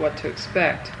quite what to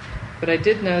expect, but I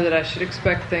did know that I should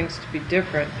expect things to be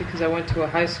different because I went to a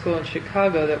high school in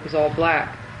Chicago that was all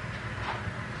black.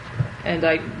 And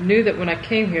I knew that when I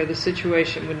came here, the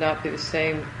situation would not be the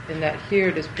same in that here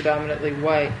it is predominantly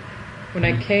white. When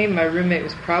I came, my roommate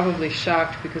was probably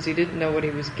shocked because he didn't know what he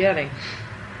was getting.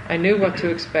 I knew what to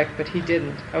expect, but he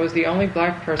didn't. I was the only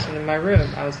black person in my room.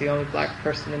 I was the only black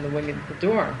person in the wing of the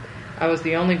dorm. I was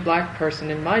the only black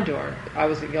person in my dorm. I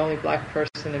was the only black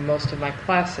person in most of my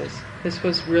classes. This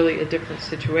was really a different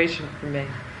situation for me.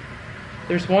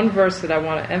 There's one verse that I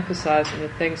want to emphasize in the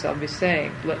things I'll be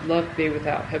saying. Let love be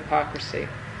without hypocrisy.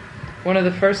 One of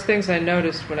the first things I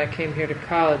noticed when I came here to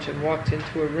college and walked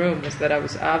into a room was that I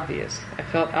was obvious. I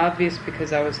felt obvious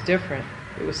because I was different.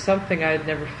 It was something I had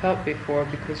never felt before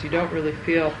because you don't really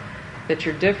feel that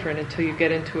you're different until you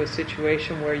get into a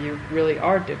situation where you really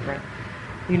are different.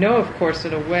 You know, of course,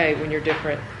 in a way, when you're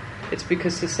different, it's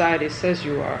because society says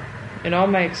you are. In all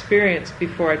my experience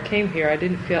before I came here, I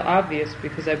didn't feel obvious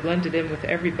because I blended in with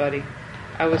everybody.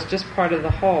 I was just part of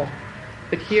the whole.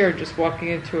 But here, just walking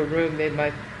into a room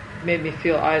made me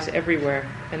feel eyes everywhere,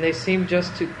 and they seemed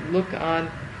just to look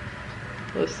on.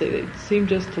 They seemed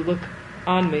just to look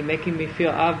on me, making me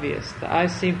feel obvious. The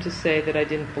eyes seemed to say that I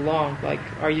didn't belong. Like,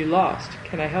 are you lost?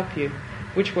 Can I help you?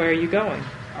 Which way are you going?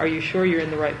 Are you sure you're in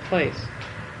the right place?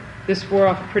 This wore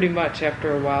off pretty much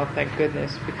after a while, thank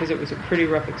goodness, because it was a pretty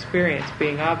rough experience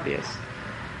being obvious.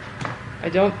 I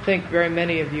don't think very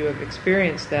many of you have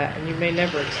experienced that, and you may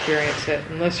never experience it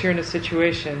unless you're in a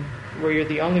situation where you're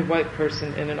the only white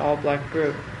person in an all-black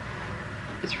group.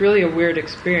 It's really a weird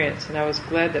experience, and I was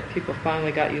glad that people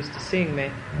finally got used to seeing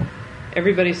me.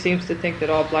 Everybody seems to think that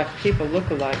all black people look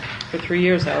alike. For 3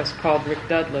 years I was called Rick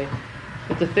Dudley.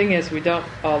 But the thing is, we don't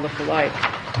all look alike.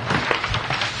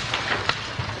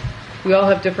 We all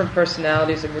have different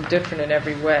personalities, and we're different in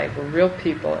every way. We're real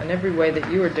people, and every way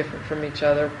that you are different from each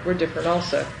other, we're different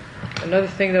also. Another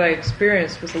thing that I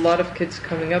experienced was a lot of kids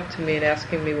coming up to me and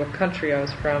asking me what country I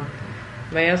was from.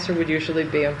 My answer would usually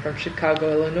be, I'm from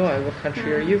Chicago, Illinois. What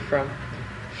country are you from?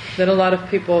 Then a lot of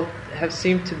people have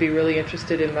seemed to be really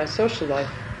interested in my social life.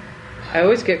 I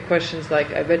always get questions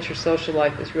like, I bet your social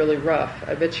life is really rough.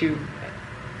 I bet you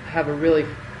have a really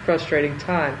frustrating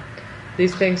time.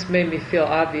 These things made me feel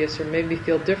obvious or made me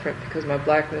feel different because my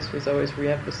blackness was always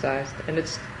re-emphasized, and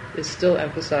it's still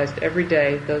emphasized every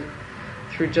day, though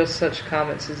through just such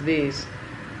comments as these.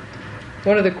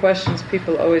 One of the questions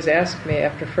people always ask me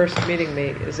after first meeting me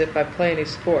is if I play any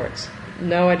sports.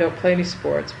 No, I don't play any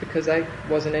sports because I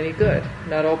wasn't any good.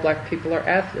 Not all black people are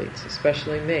athletes,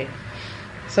 especially me.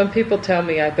 Some people tell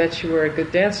me, I bet you were a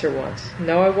good dancer once.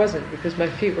 No, I wasn't, because my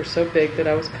feet were so big that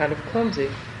I was kind of clumsy.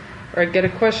 Or I'd get a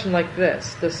question like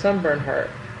this, does sunburn hurt?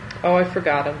 Oh, I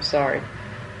forgot, I'm sorry.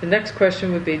 The next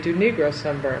question would be, do Negroes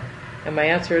sunburn? And my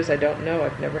answer is, I don't know,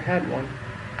 I've never had one.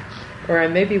 Or I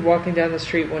may be walking down the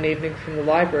street one evening from the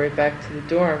library back to the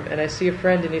dorm, and I see a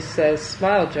friend and he says,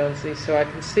 smile, Jonesy, so I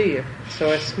can see you. So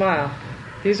I smile.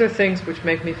 These are things which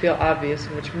make me feel obvious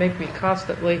and which make me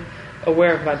constantly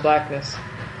aware of my blackness.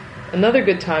 Another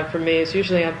good time for me is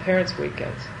usually on parents'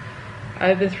 weekends. I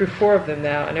have been through 4 of them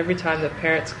now, and every time that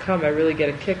parents come, I really get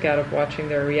a kick out of watching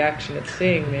their reaction at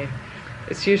seeing me.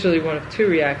 It's usually one of 2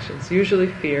 reactions, usually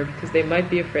fear, because they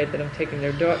might be afraid that I'm taking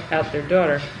out their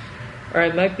daughter, or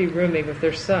I might be rooming with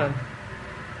their son.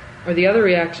 Or the other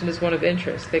reaction is one of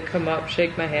interest. They come up,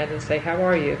 shake my hand, and say, how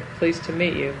are you? Pleased to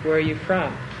meet you. Where are you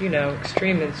from? You know,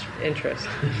 extreme interest.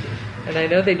 And I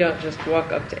know they don't just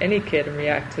walk up to any kid and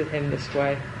react to him this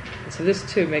way. And so this,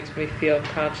 too, makes me feel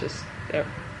conscious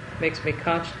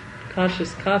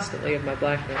constantly of my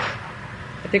blackness.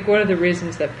 I think one of the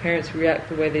reasons that parents react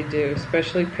the way they do,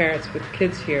 especially parents with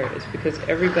kids here, is because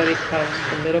everybody comes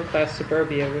from middle-class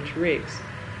suburbia, which reeks.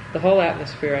 The whole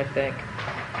atmosphere, I think.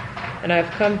 And I've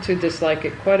come to dislike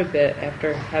it quite a bit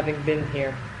after having been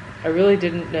here. I really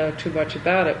didn't know too much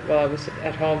about it while I was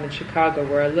at home in Chicago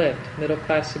where I lived.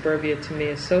 Middle-class suburbia to me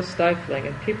is so stifling,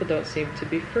 and people don't seem to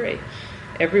be free.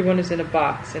 Everyone is in a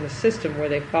box, in a system where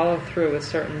they follow through with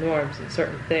certain norms and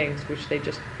certain things which they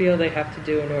just feel they have to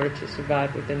do in order to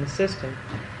survive within the system.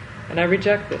 And I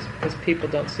reject this because people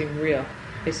don't seem real.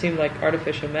 They seem like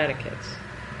artificial mannequins.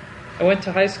 I went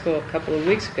to high school a couple of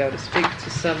weeks ago to speak to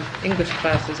some English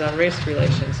classes on race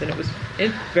relations, and it was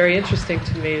very interesting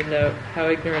to me to note how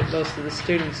ignorant most of the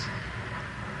students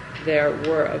there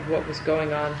were of what was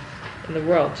going on in the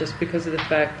world just because of the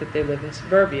fact that they live in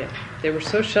suburbia. They were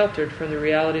so sheltered from the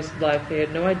realities of life they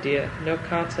had no idea, no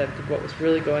concept of what was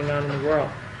really going on in the world.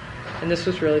 And this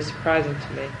was really surprising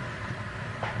to me.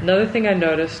 Another thing I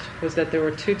noticed was that there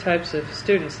were two types of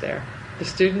students there. The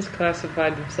students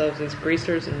classified themselves as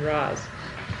greasers and Ras.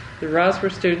 The Ras were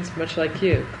students much like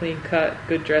you, clean-cut,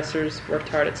 good dressers, worked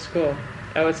hard at school.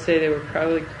 I would say they were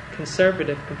probably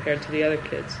conservative compared to the other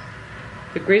kids.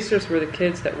 The greasers were the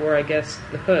kids that wore, I guess,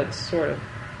 the hoods, sort of.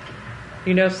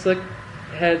 You know, slick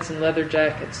heads and leather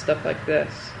jackets, stuff like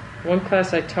this. One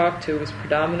class I talked to was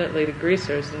predominantly the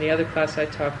greasers, and the other class I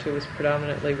talked to was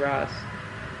predominantly Ras.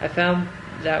 I found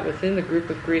that within the group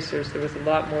of greasers there was a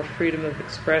lot more freedom of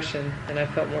expression, and I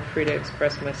felt more free to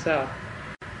express myself.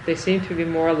 They seemed to be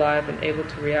more alive and able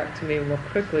to react to me more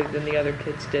quickly than the other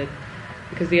kids did,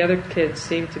 because the other kids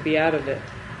seemed to be out of it.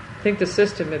 I think the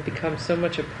system had become so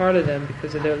much a part of them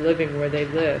because of their living where they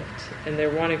lived, and their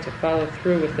wanting to follow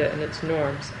through with it and its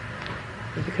norms.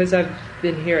 And because I've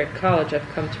been here at college, I've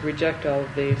come to reject all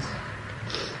of these.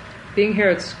 Being here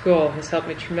at school has helped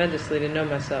me tremendously to know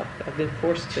myself. I've been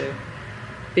forced to.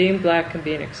 Being black can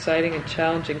be an exciting and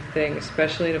challenging thing,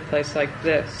 especially in a place like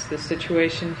this. The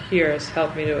situation here has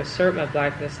helped me to assert my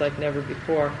blackness like never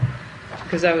before,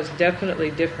 because I was definitely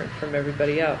different from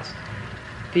everybody else.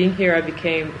 Being here, I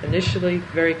became initially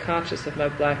very conscious of my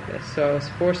blackness, so I was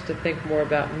forced to think more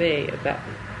about me, about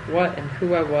what and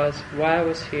who I was, why I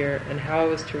was here, and how I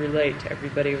was to relate to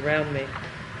everybody around me.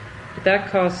 But that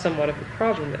caused somewhat of a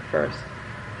problem at first,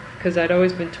 because I'd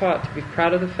always been taught to be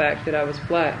proud of the fact that I was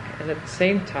black, and at the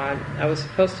same time, I was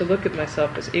supposed to look at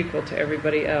myself as equal to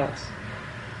everybody else.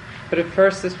 But at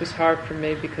first this was hard for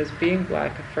me because being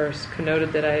black at first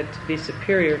connoted that I had to be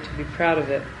superior to be proud of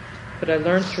it. But I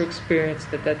learned through experience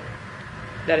that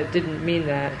it didn't mean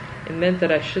that. It meant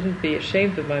that I shouldn't be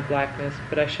ashamed of my blackness,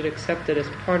 but I should accept it as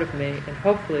part of me, and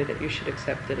hopefully that you should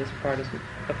accept it as part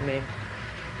of me.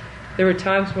 There were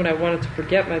times when I wanted to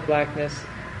forget my blackness.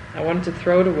 I wanted to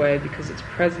throw it away because its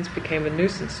presence became a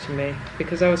nuisance to me,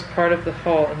 because I was part of the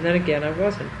whole, and then again I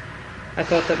wasn't. I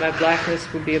thought that my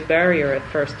blackness would be a barrier at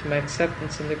first to my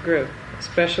acceptance in the group,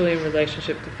 especially in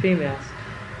relationship to females.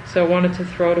 So I wanted to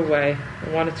throw it away. I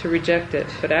wanted to reject it.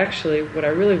 But actually, what I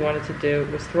really wanted to do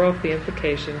was throw off the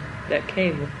implication that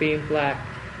came with being black,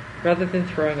 rather than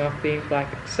throwing off being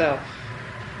black itself.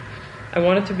 I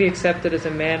wanted to be accepted as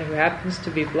a man who happens to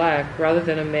be black, rather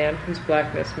than a man whose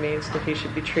blackness means that he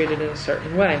should be treated in a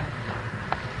certain way.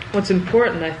 What's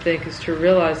important, I think, is to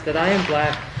realize that I am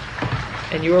black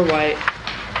and you are white,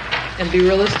 and be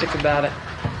realistic about it.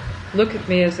 Look at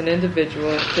me as an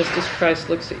individual, just as Christ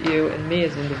looks at you and me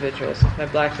as individuals. My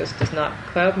blackness does not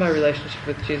cloud my relationship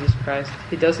with Jesus Christ.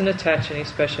 He doesn't attach any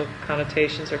special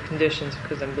connotations or conditions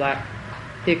because I'm black.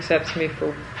 He accepts me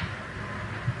for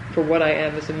what I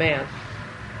am as a man.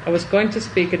 I was going to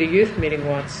speak at a youth meeting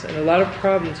once, and a lot of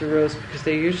problems arose because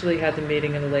they usually had the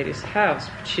meeting in a lady's house,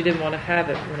 but she didn't want to have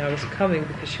it when I was coming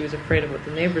because she was afraid of what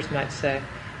the neighbors might say.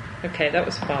 Okay, that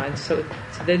was fine. So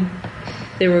then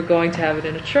they were going to have it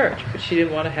in a church, but she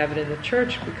didn't want to have it in the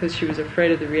church because she was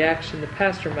afraid of the reaction the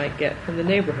pastor might get from the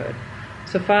neighborhood.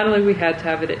 So finally we had to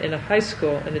have it in a high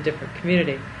school in a different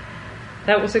community.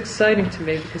 That was exciting to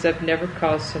me because I've never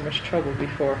caused so much trouble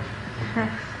before.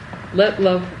 Let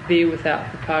love be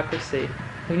without hypocrisy.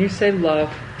 When you say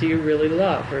love, do you really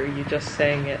love, or are you just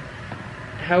saying it?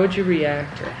 How would you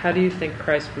react, or how do you think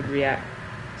Christ would react?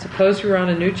 Suppose you were on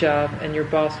a new job and your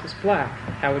boss was black.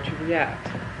 How would you react?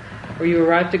 Or you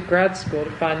arrived at grad school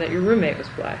to find that your roommate was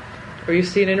black. Or you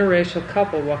see an interracial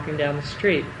couple walking down the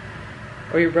street.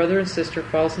 Or your brother and sister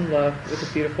falls in love with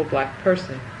a beautiful black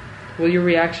person. Will your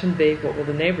reaction be, what will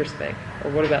the neighbors think?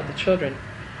 Or what about the children?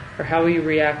 Or how will you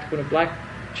react when a black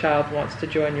child wants to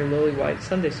join your lily white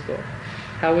Sunday school?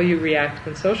 How will you react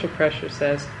when social pressure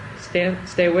says,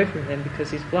 stay away from him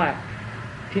because he's black?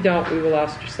 If you don't, we will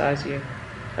ostracize you.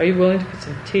 Are you willing to put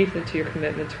some teeth into your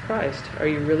commitment to Christ? Are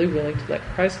you really willing to let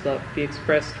Christ's love be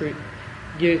expressed through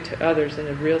you to others in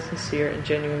a real, sincere, and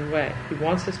genuine way? He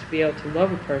wants us to be able to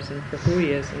love a person for who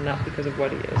he is and not because of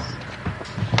what he is.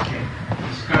 Okay.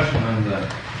 Discussion on the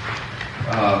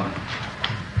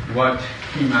what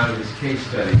came out of this case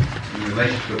study in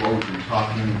relation to what we've been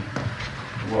talking,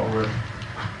 what we're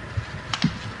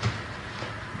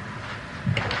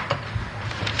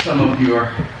some of you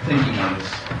are thinking on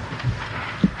this.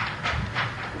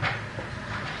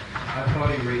 I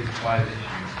thought he raised 5 issues.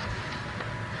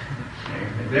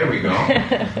 Okay, there we go.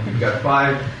 You've got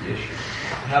 5 issues.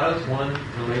 How does one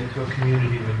relate to a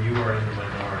community when you are in the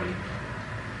minority?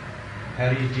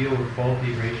 How do you deal with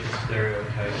faulty racial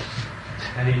stereotypes?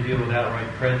 How do you deal with outright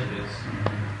prejudice?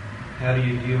 how do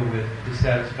you deal with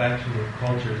dissatisfaction with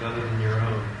cultures other than your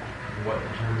own? And what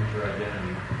determines your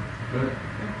identity? Good.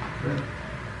 Good.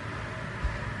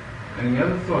 Any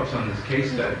other thoughts on this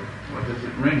case study? What does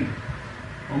it ring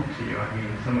home to you? I mean,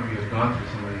 some of you have gone through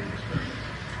some of these experiences.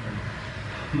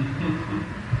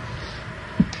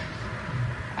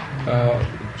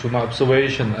 To my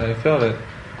observation, I felt that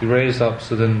it raised up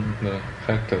certain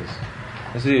factors.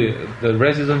 I see the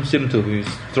racism seemed to be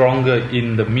stronger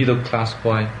in the middle class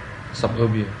white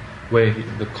suburbia where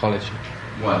the college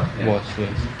was. Yes.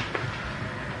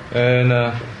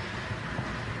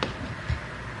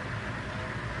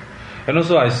 And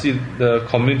also I see the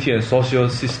community and social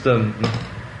system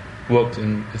worked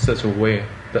in such a way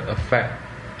that affect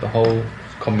the whole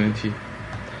community.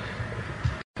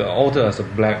 The author as a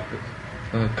black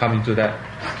coming to that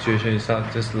situation is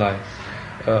not just like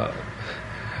a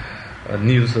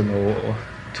nuisance or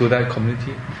to that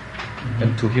community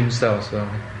and to himself, so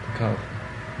kind of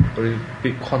very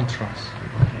big contrast.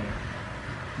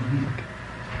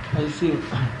 I think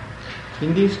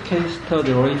in this case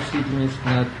study, racism is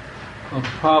not a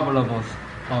problem of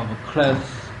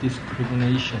class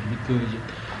discrimination, because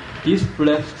this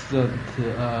black student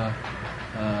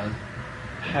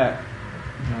had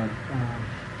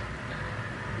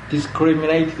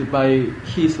discriminated by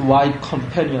his white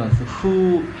companions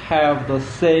who have the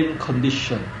same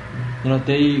condition.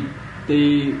 They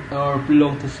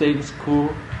belong to same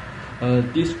school.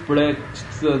 This black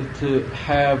student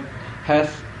has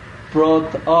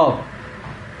brought up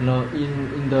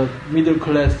in the middle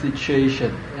class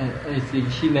situation. I think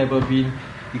he never been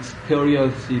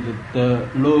experienced the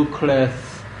low class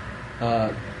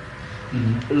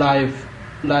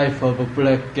life of a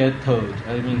black ghetto.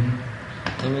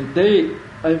 They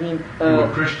were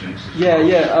Christians.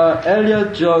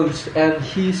 Elliot Jones and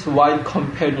his white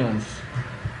companions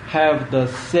have the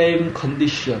same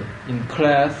condition in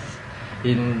class,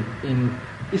 in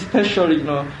especially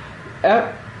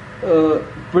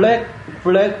black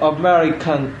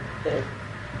American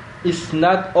is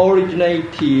not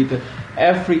originated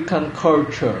African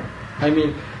culture.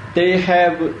 They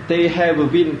have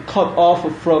been cut off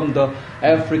from the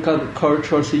African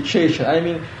cultural situation.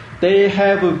 They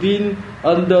have been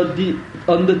under the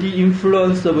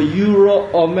influence of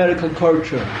Euro-American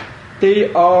culture.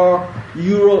 They are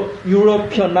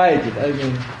Europeanized.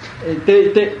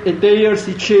 Their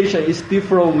situation is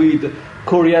different with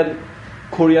Korean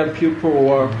people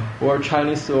or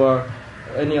Chinese or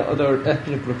any other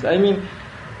ethnic groups.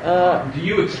 Do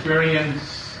you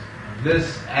experience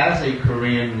this as a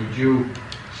Korean? Would you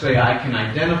say I can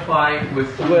identify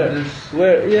with some of this?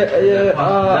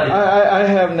 I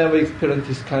have never experienced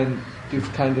this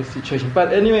kind of situation.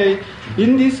 But anyway,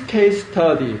 in this case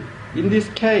study,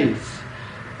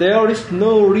 there is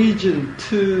no reason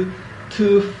to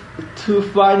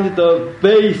find the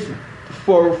base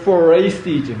for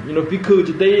racism.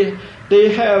 Because they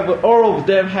have, all of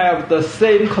them have the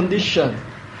same condition.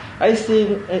 I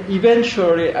think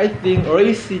eventually,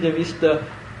 racism is the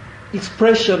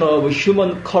expression of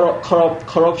human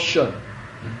corruption.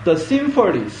 The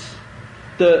sympathies,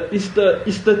 is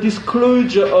the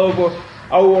disclosure of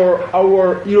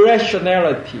our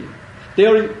irrationality.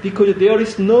 Because there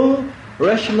is no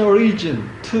rational reason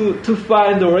to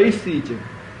find racism.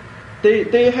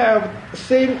 They have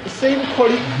same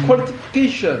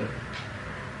qualification.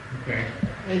 Okay.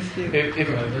 I think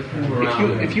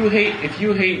if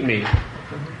you hate me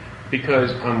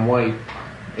because I'm white,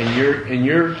 and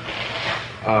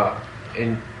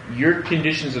your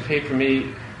conditions of hate for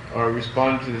me are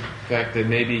responding to the fact that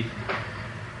maybe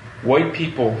white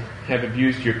people have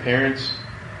abused your parents,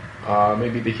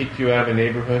 maybe they kicked you out of a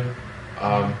neighborhood.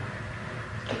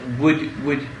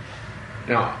 Would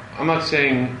now? I'm not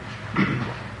saying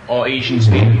all Asians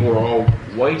hate or all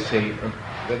whites hate,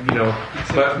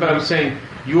 but I'm saying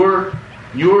your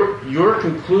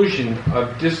conclusion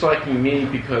of disliking me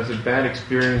because of bad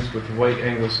experience with white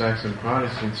Anglo-Saxon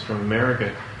Protestants from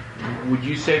America, would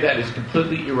you say that is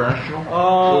completely irrational?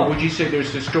 Or would you say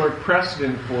there's historic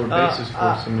precedent for basis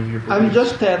for some of your beliefs? I'm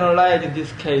just analyzing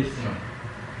this case.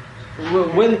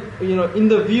 When in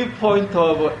the viewpoint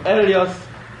of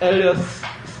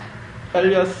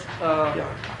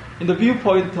in the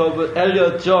viewpoint of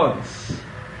Elliot Jones,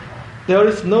 there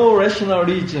is no rational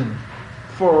reason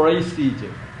for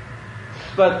racism.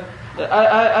 But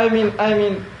I mean,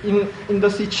 in the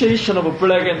situation of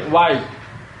black and white,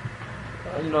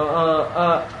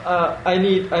 I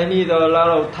need a lot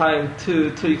of time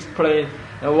to explain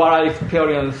what I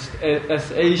experienced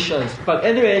as Asians. But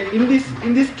anyway, in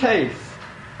this case,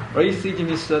 racism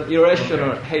is an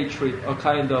irrational hatred, a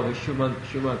kind of human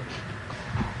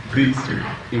This,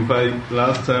 in fact,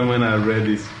 last time when I read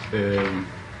this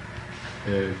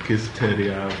case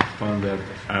study, I found that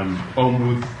I'm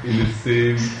almost in the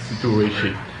same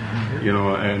situation, you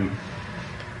know, and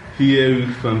here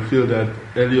you can feel that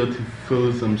Eliot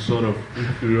feels some sort of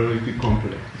inferiority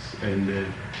complex, and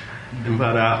in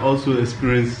fact, I also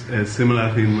experienced a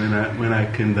similar thing when I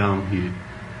came down here.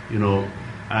 You know,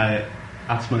 I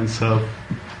asked myself,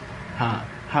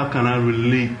 how can I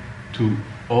relate to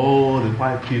all the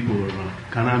white people around?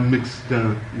 Can I mix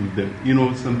them with them? You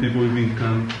know, some people even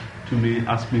come to me,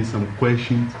 ask me some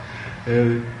questions.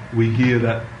 We hear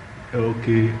that,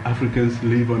 okay, Africans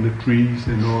live on the trees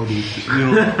and all this, you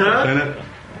know. And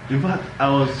in fact, I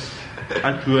was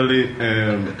actually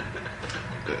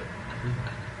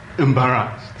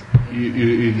embarrassed.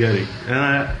 You get it?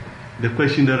 And the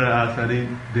question that I asked,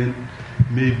 then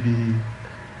maybe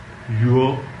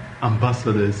your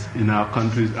ambassadors in our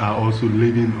countries are also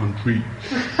living on trees.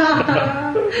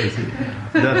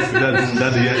 That's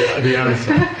the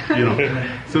answer, you know.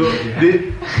 So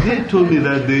they told me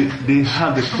that they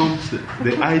have the concept,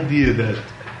 the idea that,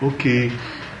 okay,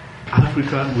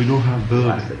 Africa, we don't have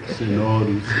buildings and all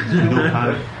these things. We don't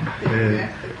have.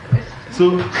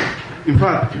 So, in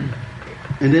fact,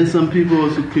 and then some people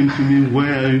also came to me,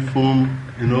 where are you from,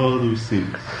 and all those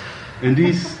things. And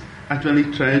these actually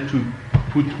tried to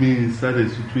put me inside a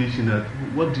situation that,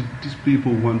 what did these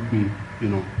people want me, you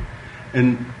know?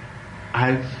 And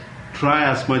I try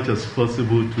as much as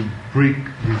possible to break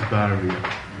this barrier,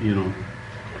 you know.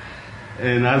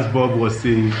 And as Bob was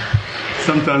saying,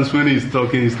 sometimes when he's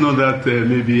talking, it's not that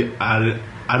maybe, I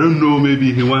don't know,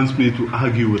 maybe he wants me to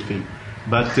argue with him.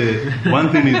 But one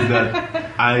thing is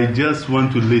that I just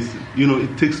want to listen. You know,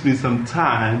 it takes me some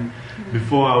time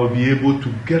before I will be able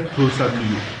to get closer to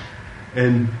you.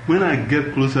 And when I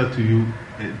get closer to you,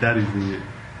 that is it.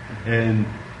 And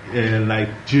like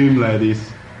Jim, like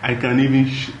this, I can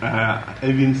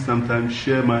even sometimes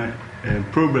share my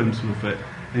problems with her.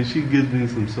 And she gives me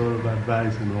some sort of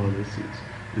advice and all those things,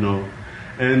 you know.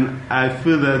 And I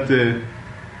feel that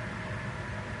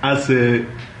as an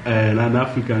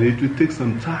African, it will take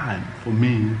some time for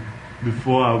me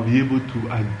before I'll be able to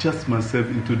adjust myself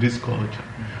into this culture.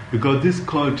 Because this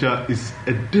culture is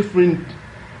a different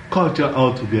culture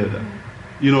altogether.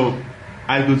 You know,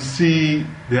 I could see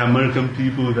the American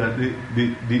people that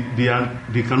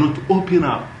they cannot open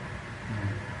up.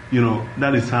 You know,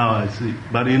 that is how I see it.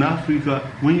 But in Africa,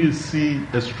 when you see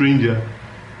a stranger,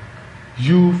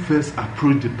 you first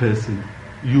approach the person.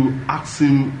 You ask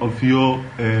him of your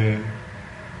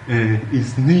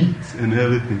his needs and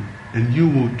everything, and you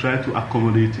will try to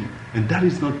accommodate him. And that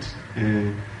is not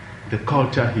the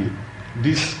culture here.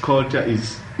 This culture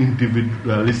is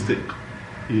individualistic.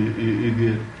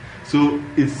 So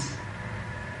it's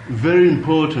very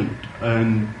important,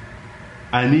 and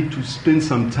I need to spend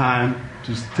some time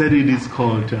to study this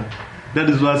culture. That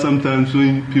is why sometimes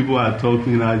when people are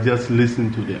talking, I just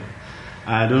listen to them.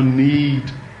 I don't need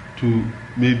to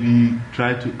maybe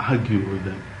try to argue with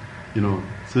them, you know.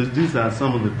 So these are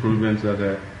some of the programs that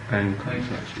I encourage.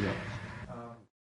 Yeah.